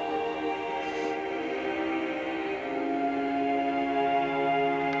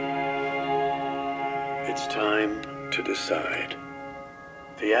 It's time to decide.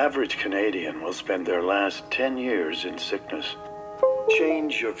 The average Canadian will spend their last 10 years in sickness.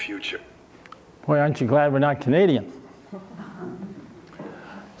 Change your future. Boy, aren't you glad we're not Canadian?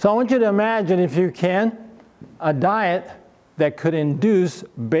 So I want you to imagine, if you can, a diet that could induce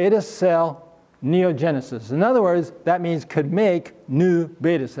beta cell neogenesis. In other words, that means could make new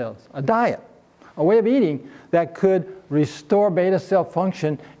beta cells. A diet, a way of eating that could restore beta cell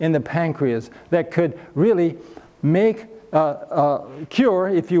function in the pancreas, that could really make cure,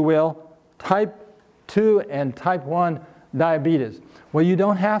 if you will, type 2 and type 1 diabetes. Well, you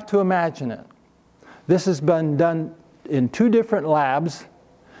don't have to imagine it. This has been done in 2 different labs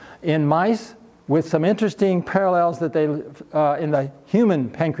in mice with some interesting parallels that they in the human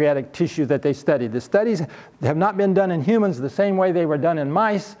pancreatic tissue that they studied. The studies have not been done in humans the same way they were done in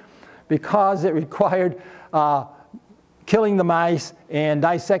mice, because it required killing the mice and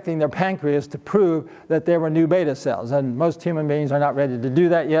dissecting their pancreas to prove that there were new beta cells. And most human beings are not ready to do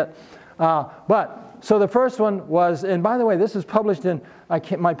that yet. So the first one was, and by the way, this is published in,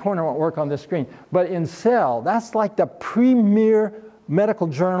 my pointer won't work on this screen, but in Cell. That's like the premier medical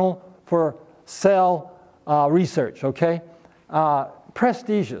journal for cell research, okay?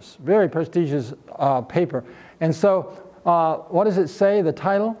 Prestigious, very prestigious paper. And so what does it say, the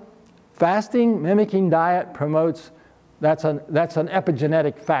title? Fasting mimicking diet promotes, that's an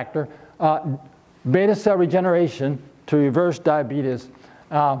epigenetic factor, beta cell regeneration to reverse diabetes.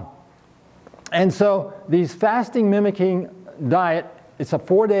 And so these fasting mimicking diet, it's a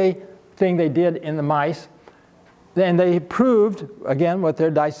 4-day thing they did in the mice. And they proved, again, with their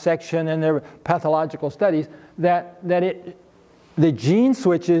dissection and their pathological studies, that the gene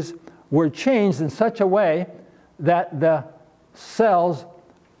switches were changed in such a way that the cells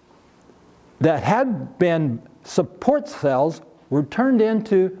that had been support cells were turned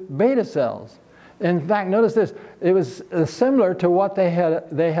into beta cells. In fact, notice this. It was similar to what they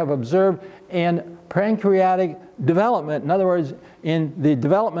have observed in pancreatic development. In other words, in the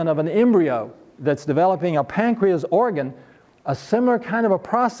development of an embryo that's developing a pancreas organ, a similar kind of a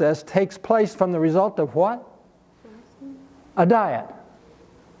process takes place from the result of what? A diet.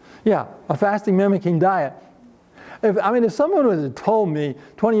 Yeah, a fasting mimicking diet. If someone had told me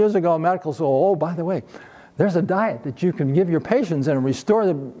 20 years ago in medical school, oh, by the way, there's a diet that you can give your patients and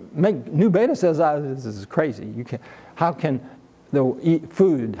restore make new beta cells, this is crazy. How can they eat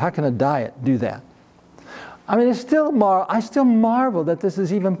food? How can a diet do that? I still marvel that this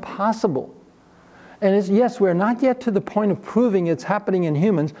is even possible. And yes, we're not yet to the point of proving it's happening in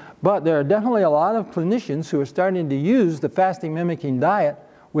humans, but there are definitely a lot of clinicians who are starting to use the fasting mimicking diet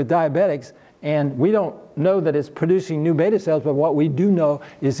with diabetics, and we don't know that it's producing new beta cells, but what we do know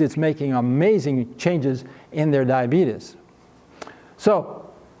is it's making amazing changes in their diabetes.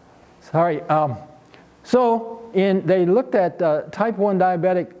 So, they looked at type 1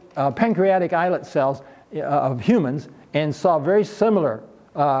 diabetic pancreatic islet cells of humans and saw very similar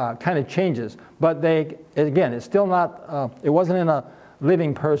kind of changes. But again, it's still not, it wasn't in a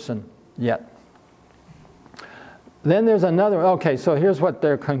living person yet. Then there's another, okay, so here's what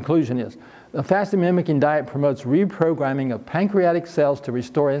their conclusion is. The fasting mimicking diet promotes reprogramming of pancreatic cells to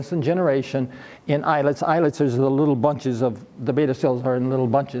restore insulin generation in islets. Islets are the little bunches of, the beta cells are in little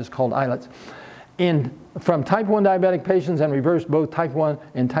bunches called islets. From type 1 diabetic patients, and reverse both type 1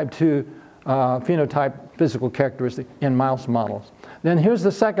 and type 2 phenotype physical characteristic in mouse models. Then here's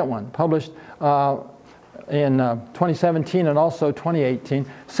the second one, published in 2017 and also 2018.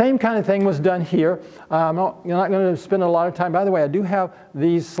 Same kind of thing was done here. You're not going to spend a lot of time. By the way, I do have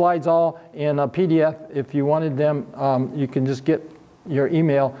these slides all in a PDF. If you wanted them, you can just get your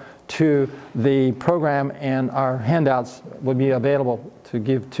email to the program, and our handouts will be available to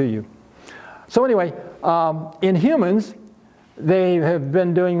give to you. So anyway, in humans, they have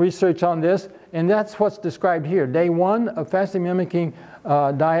been doing research on this, and that's what's described here. Day 1 of fasting mimicking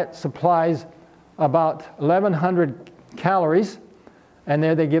diet supplies about 1,100 calories, and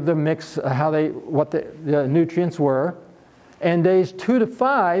there they give the mix what the nutrients were. And days 2 to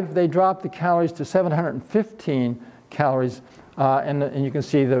 5, they drop the calories to 715 calories, and you can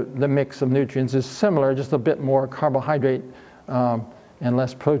see the mix of nutrients is similar, just a bit more carbohydrate and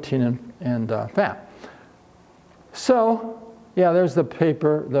less protein and fat. So Yeah, there's the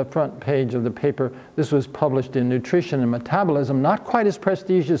paper, the front page of the paper. This was published in Nutrition and Metabolism, not quite as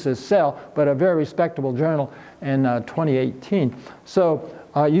prestigious as Cell, but a very respectable journal in 2018. So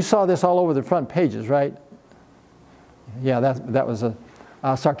you saw this all over the front pages, right? Yeah, that was a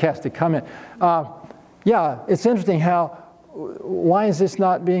sarcastic comment. Yeah, it's interesting why is this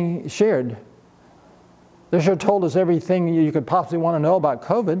not being shared? They should have told us everything you could possibly want to know about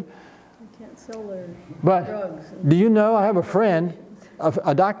COVID. Sell their but drugs. Do you know, I have a friend,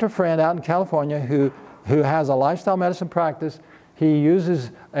 a doctor friend out in California who has a lifestyle medicine practice. He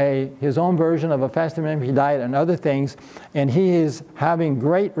uses his own version of a fasting intermittent diet and other things, and he is having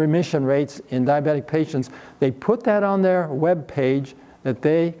great remission rates in diabetic patients. They put that on their web page that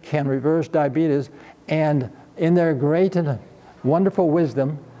they can reverse diabetes, and in their great and wonderful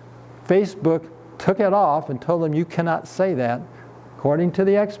wisdom, Facebook took it off and told them you cannot say that. According to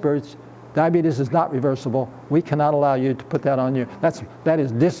the experts, diabetes is not reversible. We cannot allow you to put that on you. That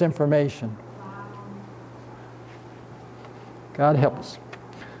is disinformation. God help us.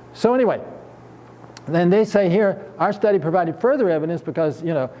 So anyway, then they say here, our study provided further evidence because,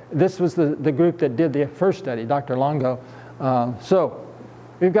 you know, this was the group that did the first study, Dr. Longo. So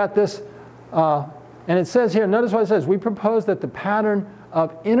we've got this, and it says here, notice what it says, we propose that the pattern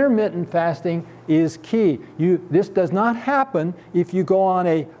of intermittent fasting is key. This does not happen if you go on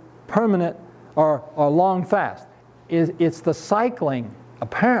a permanent or long fast. It's the cycling.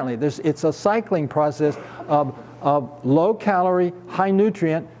 Apparently, it's a cycling process of low calorie, high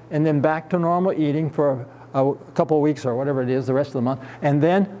nutrient, and then back to normal eating for a couple of weeks or whatever it is, the rest of the month. And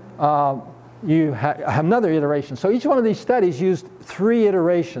then you have another iteration. So each one of these studies used 3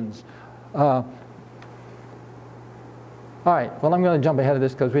 iterations. All right, well, I'm going to jump ahead of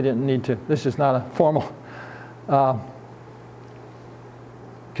this because we didn't need to. This is not a formal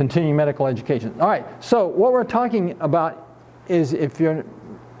continuing medical education. All right, so what we're talking about is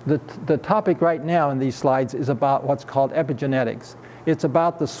the topic right now in these slides is about what's called epigenetics. It's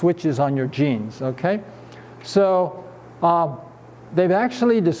about the switches on your genes, okay? So they've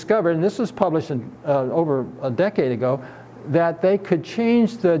actually discovered, and this was published over a decade ago, that they could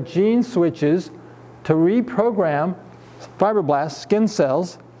change the gene switches to reprogram fibroblasts, skin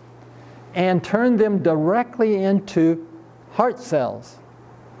cells, and turn them directly into heart cells.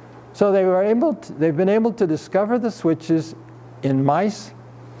 So they've been able to discover the switches in mice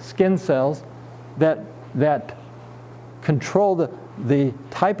skin cells that control the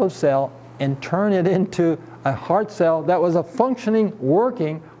type of cell and turn it into a heart cell that was a functioning,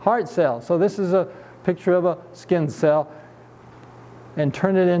 working heart cell. So this is a picture of a skin cell, and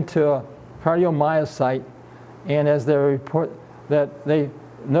turn it into a cardiomyocyte. And as they report that they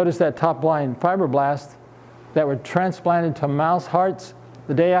noticed that top line fibroblasts that were transplanted to mouse hearts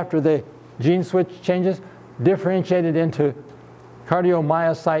the day after the gene switch changes, differentiated into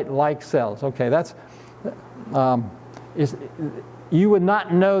cardiomyocyte-like cells. Okay, that's you would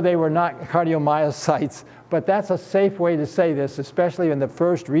not know they were not cardiomyocytes, but that's a safe way to say this, especially in the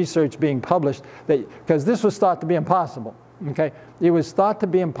first research being published, because this was thought to be impossible. Okay, it was thought to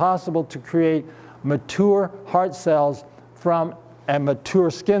be impossible to create mature heart cells from a mature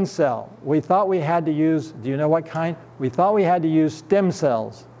skin cell. We thought we had to use, do you know what kind? We thought we had to use stem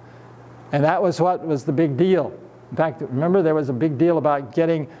cells. And that was what was the big deal. In fact, remember there was a big deal about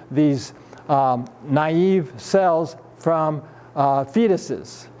getting these naive cells from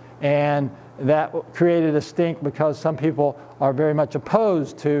fetuses. And that created a stink because some people are very much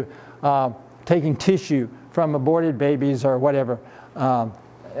opposed to taking tissue from aborted babies or whatever.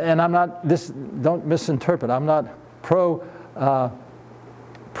 And I'm not, don't misinterpret, I'm not pro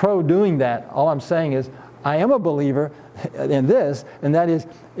doing that. All I'm saying is I am a believer in this, and that is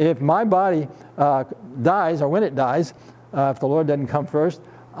if my body dies, or when it dies, if the Lord doesn't come first,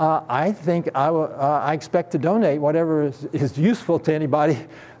 I think I expect to donate whatever is useful to anybody.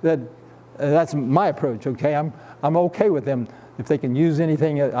 That's my approach, okay? I'm okay with them if they can use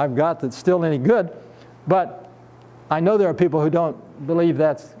anything I've got that's still any good. But I know there are people who don't believe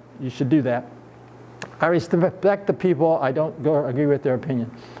you should do that. I respect the people. I don't agree with their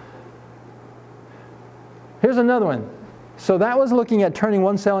opinion. Here's another one. So that was looking at turning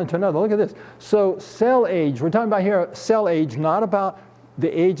one cell into another. Look at this. So cell age. We're talking about here cell age, not about the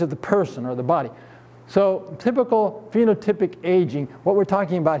age of the person or the body. So typical phenotypic aging, what we're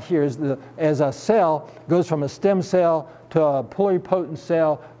talking about here is as a cell goes from a stem cell to a pluripotent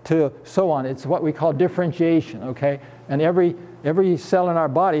cell to so on. It's what we call differentiation, okay? And every cell in our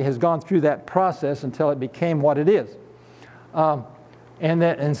body has gone through that process until it became what it is.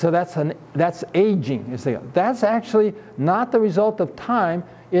 And so that's aging. That's actually not the result of time.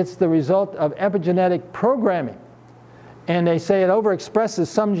 It's the result of epigenetic programming. And they say it overexpresses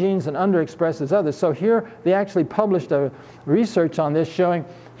some genes and underexpresses others. So here they actually published a research on this showing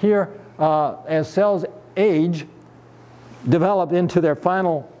here as cells age, develop into their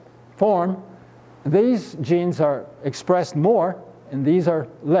final form, these genes are expressed more and these are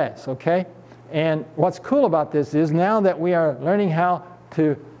less, okay? And what's cool about this is now that we are learning how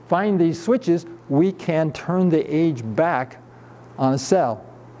to find these switches, we can turn the age back on a cell.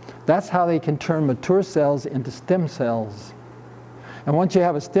 That's how they can turn mature cells into stem cells. And once you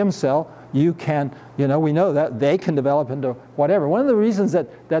have a stem cell, you can, we know that they can develop into whatever. One of the reasons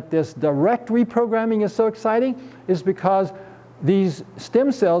that this direct reprogramming is so exciting is because these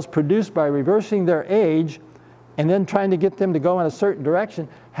stem cells produced by reversing their age and then trying to get them to go in a certain direction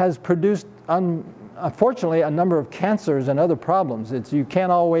has produced, unfortunately, a number of cancers and other problems. You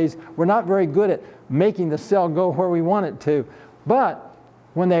can't always, we're not very good at making the cell go where we want it to. But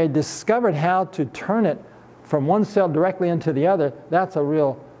when they discovered how to turn it from one cell directly into the other, that's a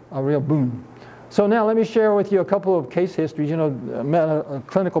real boon. So now let me share with you a couple of case histories.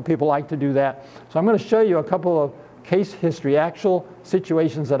 Clinical people like to do that. So I'm going to show you a couple of case history, actual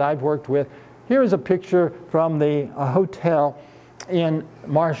situations that I've worked with. Here is a picture from a hotel in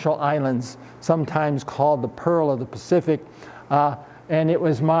Marshall Islands, sometimes called the Pearl of the Pacific. And it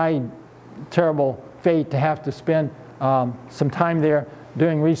was my terrible fate to have to spend some time there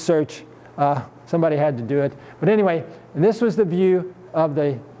doing research. Somebody had to do it. But anyway, this was the view of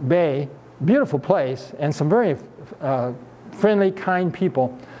the bay. Beautiful place and some very friendly, kind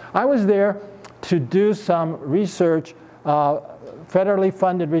people. I was there to do some research, federally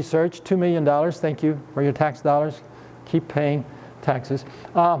funded research, $2 million. Thank you for your tax dollars. Keep paying taxes.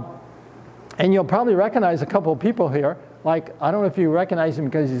 And you'll probably recognize a couple of people here. Like, I don't know if you recognize him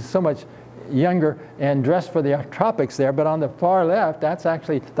because he's so much younger and dressed for the tropics there, but on the far left, that's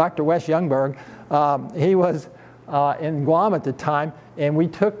actually Dr. Wes Youngberg. He was in Guam at the time, and we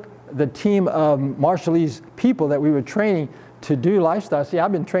took the team of Marshallese people that we were training to do lifestyle. See,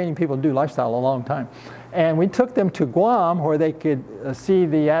 I've been training people to do lifestyle a long time. And we took them to Guam where they could see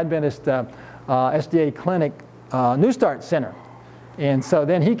the Adventist SDA Clinic New Start Center. And so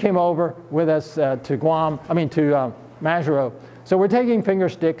then he came over with us to Majuro. So we're taking finger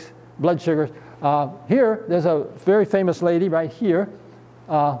sticks, blood sugars. Here, there's a very famous lady right here,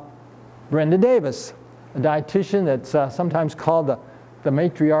 Brenda Davis, a dietitian that's sometimes called the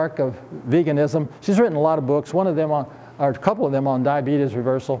matriarch of veganism. She's written a lot of books, one of them or a couple of them on diabetes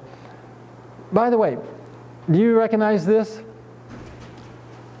reversal. By the way, do you recognize this?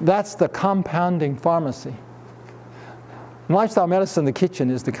 That's the compounding pharmacy. In lifestyle medicine, the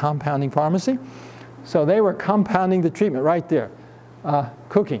kitchen is the compounding pharmacy. So they were compounding the treatment right there,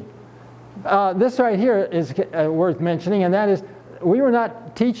 cooking. This right here is worth mentioning, and that is we were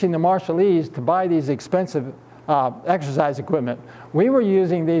not teaching the Marshallese to buy these expensive exercise equipment. We were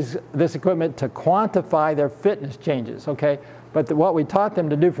using this equipment to quantify their fitness changes, okay? But what we taught them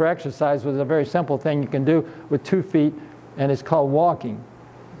to do for exercise was a very simple thing you can do with 2 feet, and it's called walking.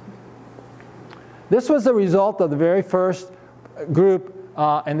 This was the result of the very first group,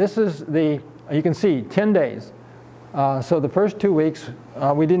 and this is you can see, 10 days. So the first 2 weeks,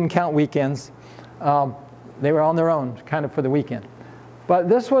 we didn't count weekends. They were on their own, kind of for the weekend. But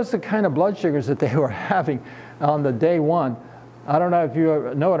this was the kind of blood sugars that they were having on the day one. I don't know if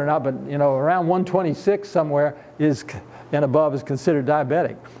you know it or not, but around 126 somewhere and above is considered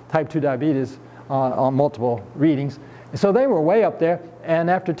diabetic, type 2 diabetes on multiple readings. So they were way up there, and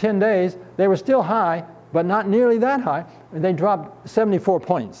after 10 days, they were still high, but not nearly that high. They dropped 74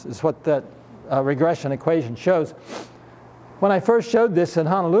 points, is what that regression equation shows. When I first showed this in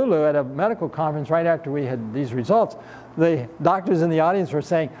Honolulu at a medical conference right after we had these results, the doctors in the audience were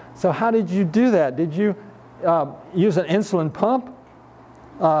saying, so how did you do that? Did you use an insulin pump?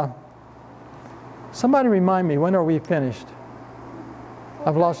 Somebody remind me, when are we finished?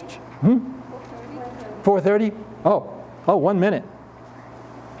 I've lost, 4:30? Oh, 1 minute.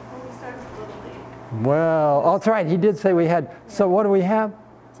 Well, oh, that's right, he did say we had, so what do we have?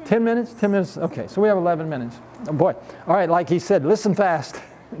 10 minutes? 10 minutes, okay, so we have 11 minutes. Oh boy, all right, like he said, listen fast.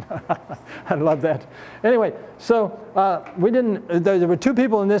 I love that. Anyway, so there were 2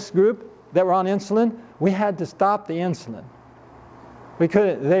 people in this group that were on insulin. We had to stop the insulin. We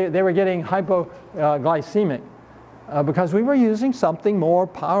couldn't, they were getting hypoglycemic because we were using something more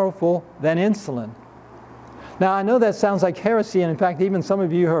powerful than insulin. Now, I know that sounds like heresy, and in fact, even some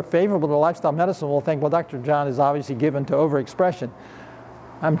of you who are favorable to lifestyle medicine will think, well, Dr. John is obviously given to overexpression.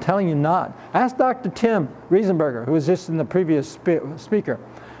 I'm telling you not. Ask Dr. Tim Riesenberger, who was just in the previous speaker.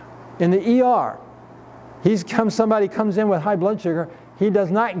 In the ER, somebody comes in with high blood sugar, he does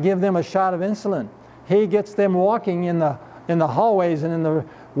not give them a shot of insulin. he gets them walking in the hallways, and in the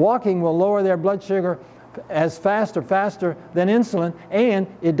walking will lower their blood sugar as faster than insulin, and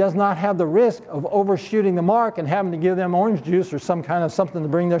it does not have the risk of overshooting the mark and having to give them orange juice or some kind of something to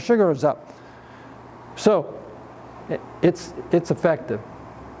bring their sugars up. So it's effective.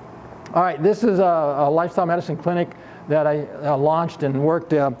 All right, this is a lifestyle medicine clinic that I launched and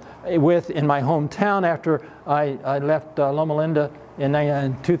worked with in my hometown after I left Loma Linda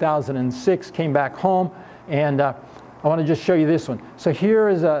in 2006, came back home, and I want to just show you this one. So here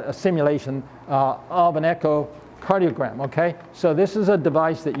is a simulation of an echocardiogram, okay? So this is a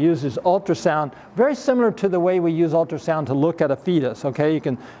device that uses ultrasound, very similar to the way we use ultrasound to look at a fetus, okay? You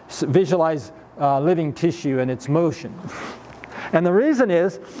can visualize living tissue and its motion. And the reason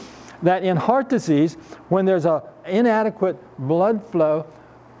is that in heart disease, when there's an inadequate blood flow,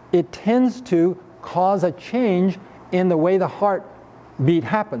 it tends to cause a change in the way the heartbeat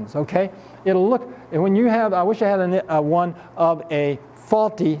happens, okay? It'll look, and when you have, I wish I had one of a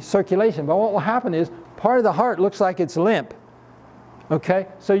faulty circulation, but what will happen is part of the heart looks like it's limp, okay?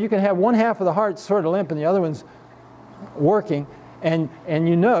 So you can have one half of the heart sort of limp and the other one's working, and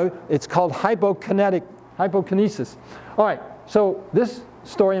you know it's called hypokinesis. All right, so this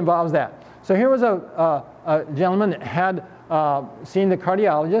story involves that. So here was a gentleman that had seen the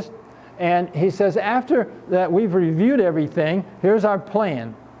cardiologist, and he says, after that we've reviewed everything, here's our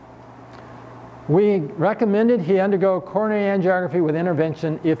plan. We recommended he undergo coronary angiography with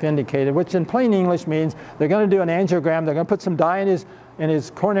intervention if indicated, which in plain English means they're going to do an angiogram, they're going to put some dye in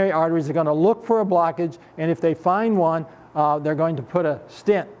his coronary arteries, they're going to look for a blockage, and if they find one, they're going to put a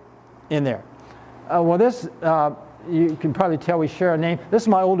stent in there. Well, this, you can probably tell we share a name. This is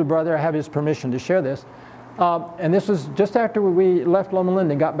my older brother. I have his permission to share this. And this was just after we left Loma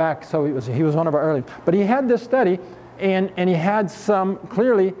Linda and got back, so he was one of our early. But he had this study, and he had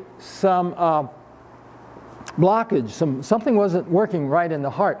clearly some blockage, something wasn't working right in the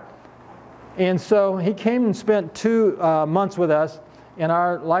heart. And so he came and spent 2 months with us in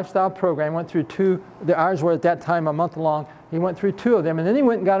our lifestyle program, went through 2, ours were at that time a month long. He went through 2 of them, and then he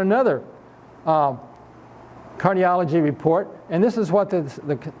went and got another cardiology report, and this is what the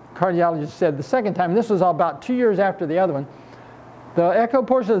cardiologist said the second time. This was about 2 years after the other one. The echo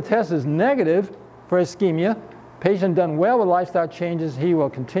portion of the test is negative for ischemia. Patient done well with lifestyle changes. He will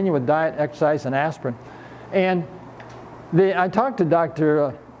continue with diet, exercise, and aspirin. And I talked to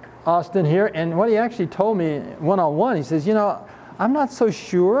Dr. Austin here, and what he actually told me one-on-one, he says, you know, I'm not so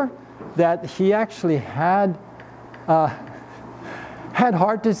sure that he actually had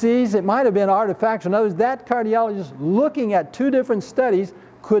heart disease. It might have been artifacts. In other words, that cardiologist, looking at 2 different studies,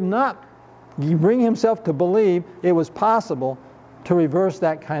 could not bring himself to believe it was possible to reverse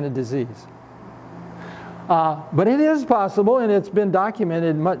that kind of disease. But it is possible, and it's been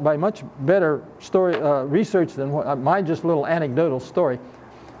documented by much better research than my just little anecdotal story.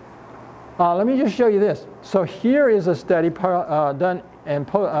 Let me just show you this. So here is a study done and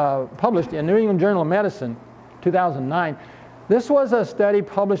published in New England Journal of Medicine, 2009. This was a study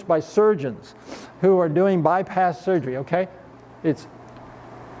published by surgeons who are doing bypass surgery, okay? It's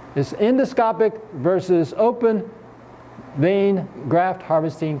endoscopic versus open vein graft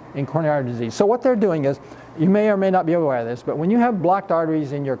harvesting in coronary artery disease. So what they're doing is, you may or may not be aware of this, but when you have blocked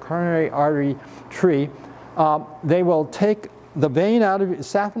arteries in your coronary artery tree, they will take the vein out of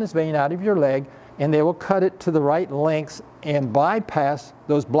saphenous vein out of your leg, and they will cut it to the right lengths and bypass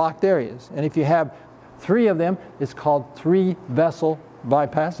those blocked areas. And if you have 3 of them, it's called 3-vessel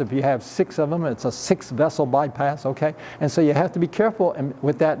bypass. If you have 6 of them, it's a 6-vessel bypass, okay? And so you have to be careful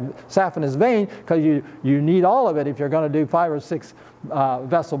with that saphenous vein, because you need all of it if you're going to do 5 or 6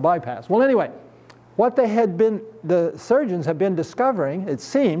 vessel bypass. Well, anyway, what the surgeons have been discovering, it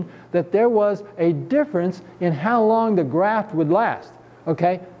seemed, that there was a difference in how long the graft would last,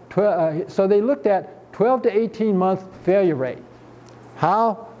 okay? So they looked at 12 to 18 month failure rate.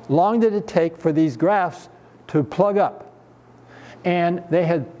 How long did it take for these grafts to plug up? And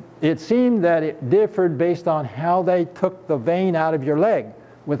it seemed that it differed based on how they took the vein out of your leg,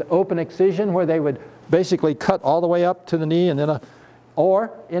 with open excision, where they would basically cut all the way up to the knee, and then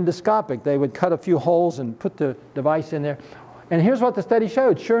or endoscopic. They would cut a few holes and put the device in there. And here's what the study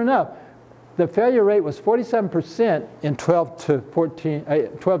showed. Sure enough, the failure rate was 47% in 12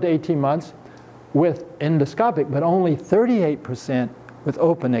 to 18 months with endoscopic, but only 38% with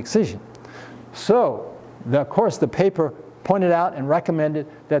open excision. So, of course, the paper pointed out and recommended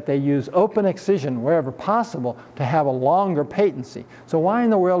that they use open excision wherever possible to have a longer patency. So why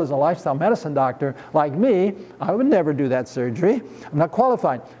in the world, as a lifestyle medicine doctor like me, I would never do that surgery. I'm not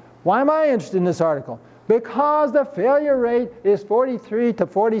qualified. Why am I interested in this article? Because the failure rate is 43 to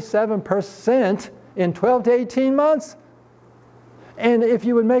 47% in 12 to 18 months. And if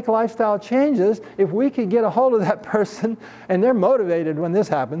you would make lifestyle changes, if we could get a hold of that person, and they're motivated when this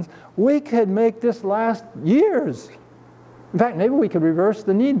happens, we could make this last years. In fact, maybe we could reverse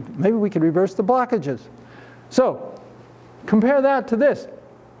the need. Maybe we could reverse the blockages. So, compare that to this.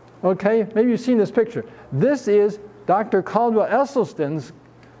 Okay, maybe you've seen this picture. This is Dr. Caldwell Esselstyn's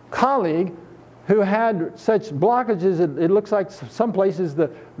colleague who had such blockages, it looks like some places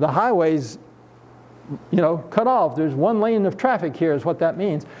the highways, cut off. There's one lane of traffic here is what that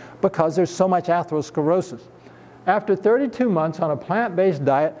means, because there's so much atherosclerosis. After 32 months on a plant-based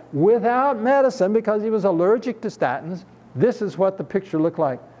diet without medicine, because he was allergic to statins, this is what the picture looked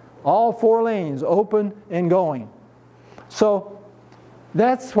like. All 4 lanes open and going. So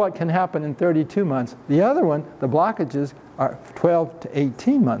that's what can happen in 32 months. The other one, the blockages, are 12 to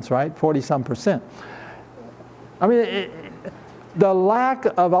 18 months, right? 40-some%. I mean, the lack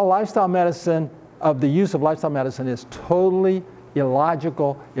of a lifestyle medicine, of the use of lifestyle medicine, is totally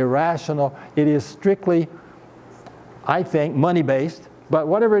illogical, irrational. It is strictly, I think, money-based, but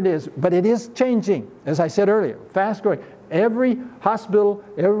whatever it is. But it is changing, as I said earlier, fast-growing. Every hospital,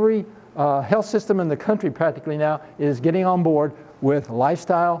 every health system in the country practically now is getting on board with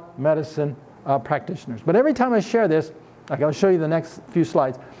lifestyle medicine practitioners. But every time I share this, like I'll show you the next few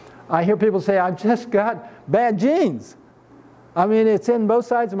slides, I hear people say, I've just got bad genes. I mean, it's in both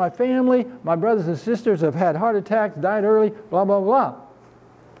sides of my family. My brothers and sisters have had heart attacks, died early, blah, blah, blah.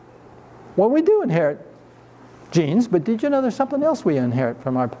 Well, we do inherit genes, but did you know there's something else we inherit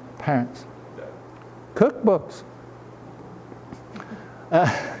from our parents? Cookbooks.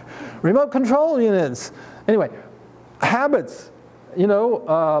 Remote control units. Anyway, habits.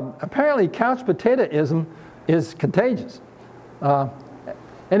 Apparently couch potatoism is contagious.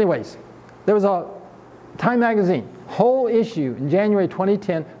 Anyways, there was a Time magazine, whole issue in January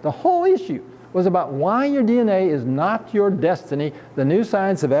 2010. The whole issue was about why your DNA is not your destiny. The new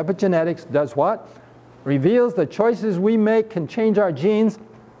science of epigenetics does what? Reveals the choices we make can change our genes.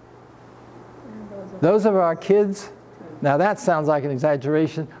 Those of our kids. Now that sounds like an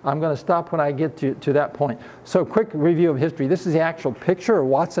exaggeration. I'm going to stop when I get to that point. So quick review of history. This is the actual picture of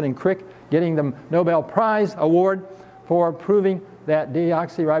Watson and Crick getting the Nobel Prize award for proving that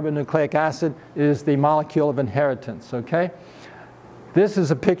deoxyribonucleic acid is the molecule of inheritance, okay? This is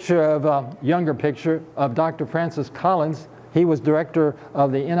a picture of a younger picture of Dr. Francis Collins. He was director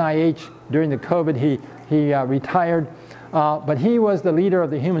of the NIH during the COVID. He retired, but he was the leader of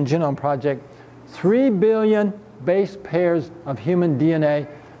the Human Genome Project. 3 billion base pairs of human DNA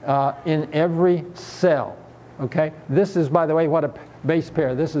in every cell, okay? This is, by the way, what a base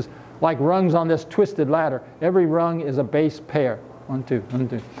pair. This is like rungs on this twisted ladder. Every rung is a base pair. 1, 2, 1,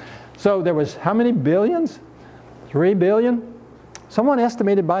 2. So there was how many billions? 3 billion? Someone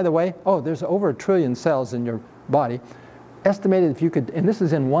estimated, by the way, there's over 1 trillion cells in your body. Estimated if you could, and this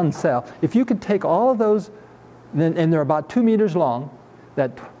is in one cell, if you could take all of those, and they're about 2 meters long,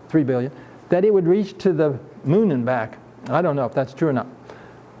 that 3 billion, that it would reach to the moon and back. I don't know if that's true or not.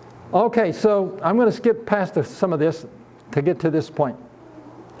 Okay, so I'm going to skip past some of this to get to this point,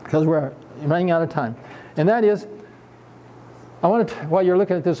 because we're running out of time. And that is, I want to, while you're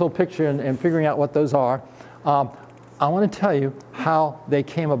looking at this whole picture and figuring out what those are, I want to tell you how they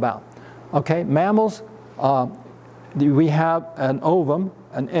came about. Okay, mammals, we have an ovum,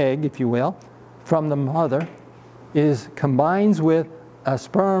 an egg, if you will, from the mother, combines with a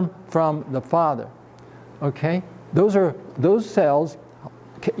sperm from the father. Okay, those cells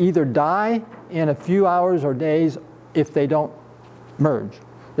either die in a few hours or days if they don't merge.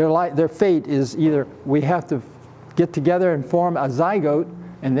 Their fate is either we have to get together and form a zygote,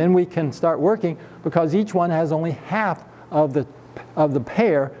 and then we can start working, because each one has only half of the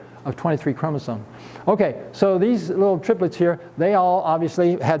pair of 23 chromosomes. Okay, so these little triplets here, they all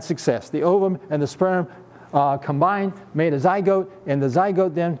obviously had success. The ovum and the sperm combined, made a zygote, and the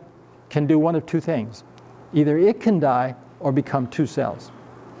zygote then can do one of two things. Either it can die or become 2 cells.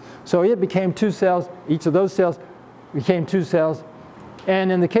 So it became 2 cells. Each of those cells became 2 cells.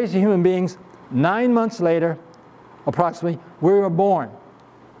 And in the case of human beings, 9 months later, approximately, we were born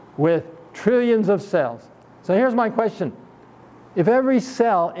with trillions of cells. So here's my question. If every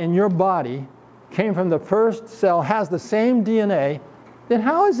cell in your body came from the first cell, has the same DNA, then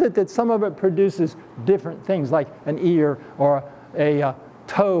how is it that some of it produces different things, like an ear or a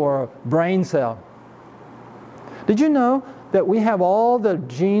toe or a brain cell? Did you know that we have all the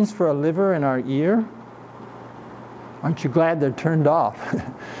genes for a liver in our ear? Aren't you glad they're turned off?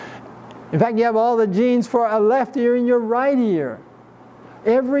 In fact, you have all the genes for a left ear in your right ear.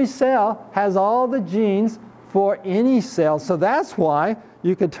 Every cell has all the genes for any cell. So that's why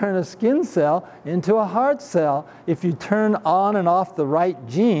you could turn a skin cell into a heart cell if you turn on and off the right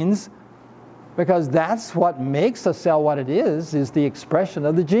genes, because that's what makes a cell what it is the expression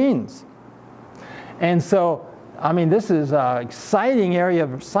of the genes. And so, I mean, this is an exciting area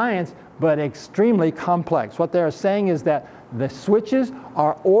of science, but extremely complex. What they're saying is that the switches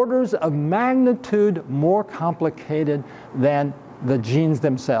are orders of magnitude more complicated than the genes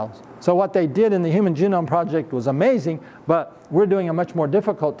themselves. So what they did in the Human Genome Project was amazing, but we're doing a much more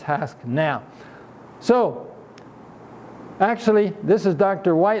difficult task now. So, actually, this is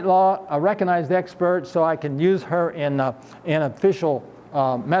Dr. Whitelaw, a recognized expert, so I can use her in official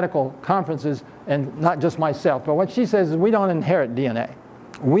medical conferences, and not just myself. But what she says is we don't inherit DNA.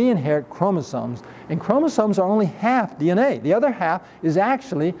 We inherit chromosomes, and chromosomes are only half DNA. The other half is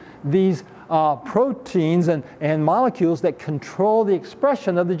actually these proteins and molecules that control the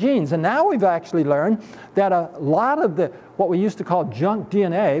expression of the genes. And now we've actually learned that a lot of what we used to call junk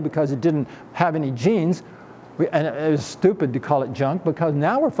DNA, because it didn't have any genes, and it was stupid to call it junk, because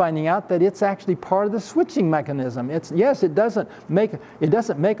now we're finding out that it's actually part of the switching mechanism. Yes, it doesn't make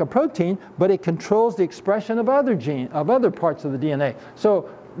a protein, but it controls the expression of other parts of the DNA. So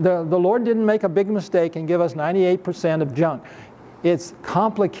the Lord didn't make a big mistake and give us 98% of junk. It's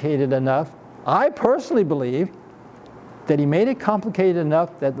complicated enough. I personally believe that He made it complicated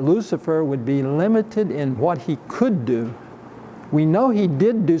enough that Lucifer would be limited in what he could do. We know he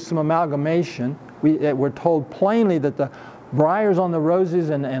did do some amalgamation. We're told plainly that the briars on the roses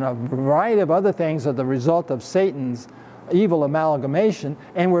and a variety of other things are the result of Satan's evil amalgamation.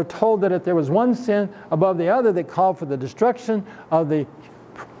 And we're told that if there was one sin above the other that called for the destruction of the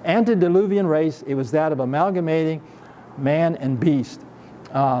antediluvian race, it was that of amalgamating man and beast.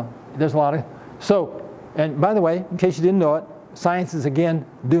 There's a lot of... So, and by the way, in case you didn't know it, science is again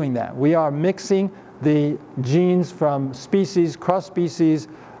doing that. We are mixing the genes from species, cross-species,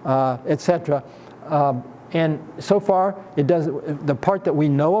 etc. And so far, it does. The part that we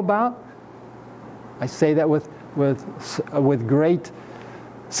know about, I say that with great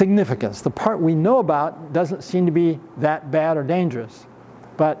significance. The part we know about doesn't seem to be that bad or dangerous.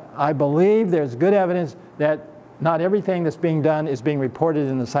 But I believe there's good evidence that not everything that's being done is being reported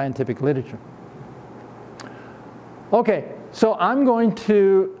in the scientific literature. Okay, so I'm going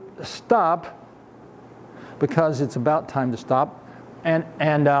to stop because it's about time to stop, and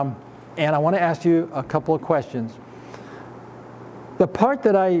I want to ask you a couple of questions. The part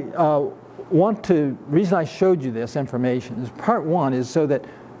that I reason I showed you this information is part one is so that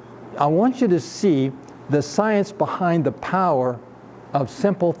I want you to see the science behind the power of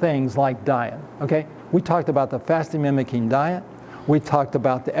simple things like diet, okay? We talked about the fasting mimicking diet. We talked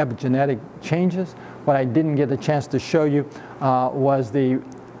about the epigenetic changes. What I didn't get a chance to show you was the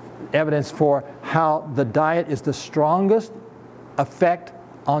evidence for how the diet is the strongest effect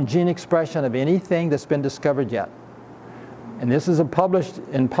on gene expression of anything that's been discovered yet. And this is in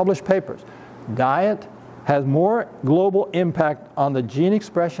published papers. Diet has more global impact on the gene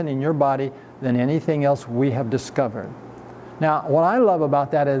expression in your body than anything else we have discovered. Now, what I love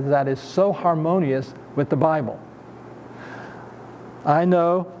about that is that it's so harmonious with the Bible. I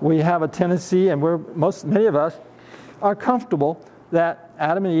know we have a tendency, and many of us are comfortable that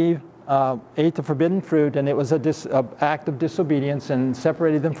Adam and Eve ate the forbidden fruit, and it was an act of disobedience and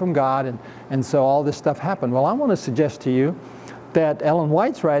separated them from God, and so all this stuff happened. Well, I want to suggest to you that Ellen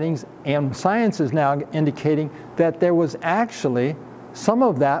White's writings and science is now indicating that there was actually, some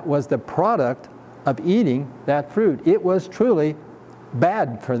of that was the product of eating that fruit. It was truly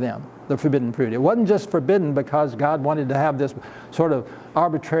bad for them, the forbidden fruit. It wasn't just forbidden because God wanted to have this sort of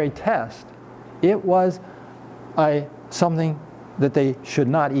arbitrary test. It was something that they should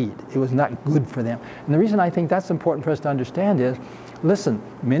not eat. It was not good for them. And the reason I think that's important for us to understand is, listen,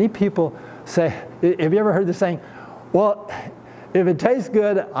 many people say, have you ever heard the saying, well, if it tastes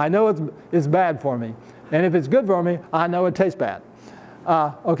good, I know it's bad for me. And if it's good for me, I know it tastes bad.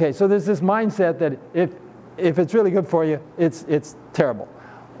 Okay, so there's this mindset that if it's really good for you, it's terrible.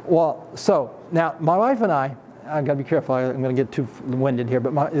 Well, so now my wife and I've got to be careful, I'm going to get too winded here,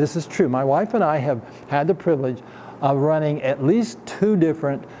 but this is true. My wife and I have had the privilege of running at least 2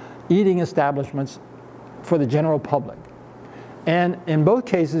 different eating establishments for the general public. And in both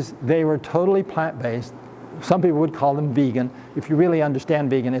cases, they were totally plant-based. Some people would call them vegan. If you really understand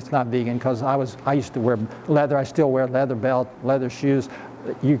vegan, it's not vegan, because I used to wear leather. I still wear leather belt, leather shoes.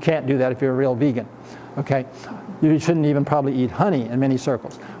 You can't do that if you're a real vegan, okay? You shouldn't even probably eat honey in many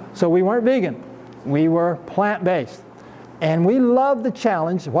circles. So we weren't vegan. We were plant-based. And we loved the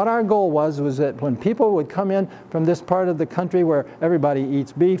challenge. What our goal was that when people would come in from this part of the country where everybody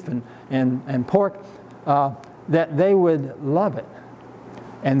eats beef and pork, that they would love it.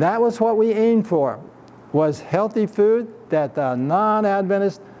 And that was what we aimed for, was healthy food that the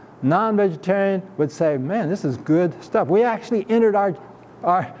non-Adventist, non-vegetarian would say, man, this is good stuff. We actually entered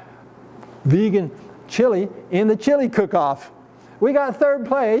our vegan chili in the chili cook-off. We got 3rd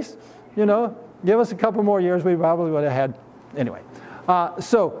place. You know, give us a couple more years, we probably would have had, anyway.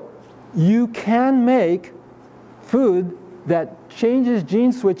 So you can make food that changes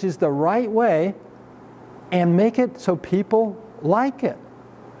gene switches the right way and make it so people like it.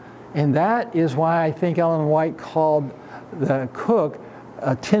 And that is why I think Ellen White called the cook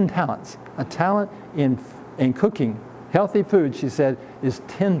 10 talents. A talent in cooking healthy food, she said, is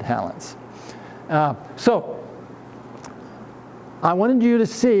 10 talents. So I wanted you to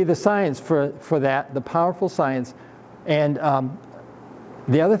see the science for that, the powerful science. And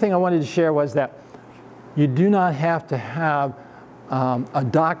the other thing I wanted to share was that you do not have to have a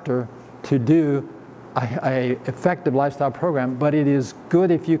doctor to do a effective lifestyle program, but it is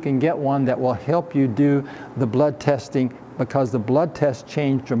good if you can get one that will help you do the blood testing, because the blood tests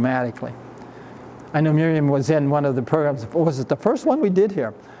change dramatically. I know Miriam was in one of the programs, was it the first one we did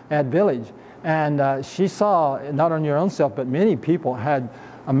here at Village? And she saw, not on your own self, but many people had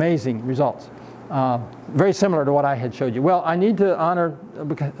amazing results. Very similar to what I had showed you. Well, I need to honor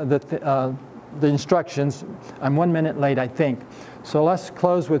the instructions. I'm 1 minute late, I think. So let's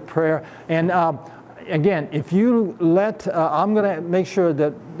close with prayer. And again, if you let, I'm going to make sure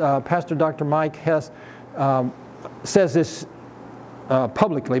that Pastor Dr. Mike Hess says this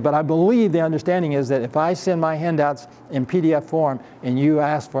publicly, but I believe the understanding is that if I send my handouts in PDF form and you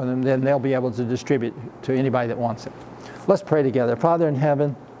ask for them, then they'll be able to distribute to anybody that wants it. Let's pray together. Father in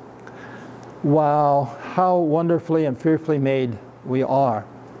heaven, wow, how wonderfully and fearfully made we are.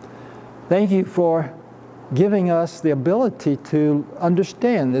 Thank you for giving us the ability to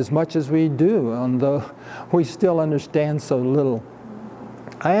understand as much as we do, although we still understand so little.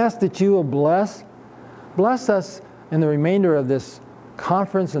 I ask that you will bless us in the remainder of this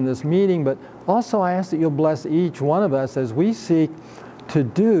conference and this meeting, but also I ask that you'll bless each one of us as we seek to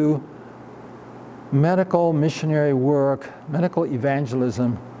do medical missionary work, medical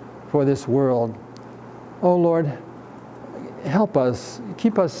evangelism for this world. Oh Lord, help us,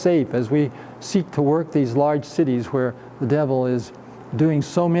 keep us safe as we seek to work these large cities where the devil is doing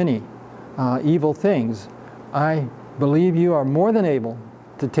so many evil things. I believe you are more than able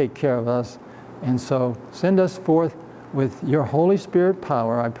to take care of us, and so send us forth with your Holy Spirit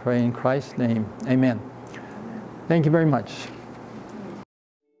power, I pray in Christ's name. Amen. Thank you very much.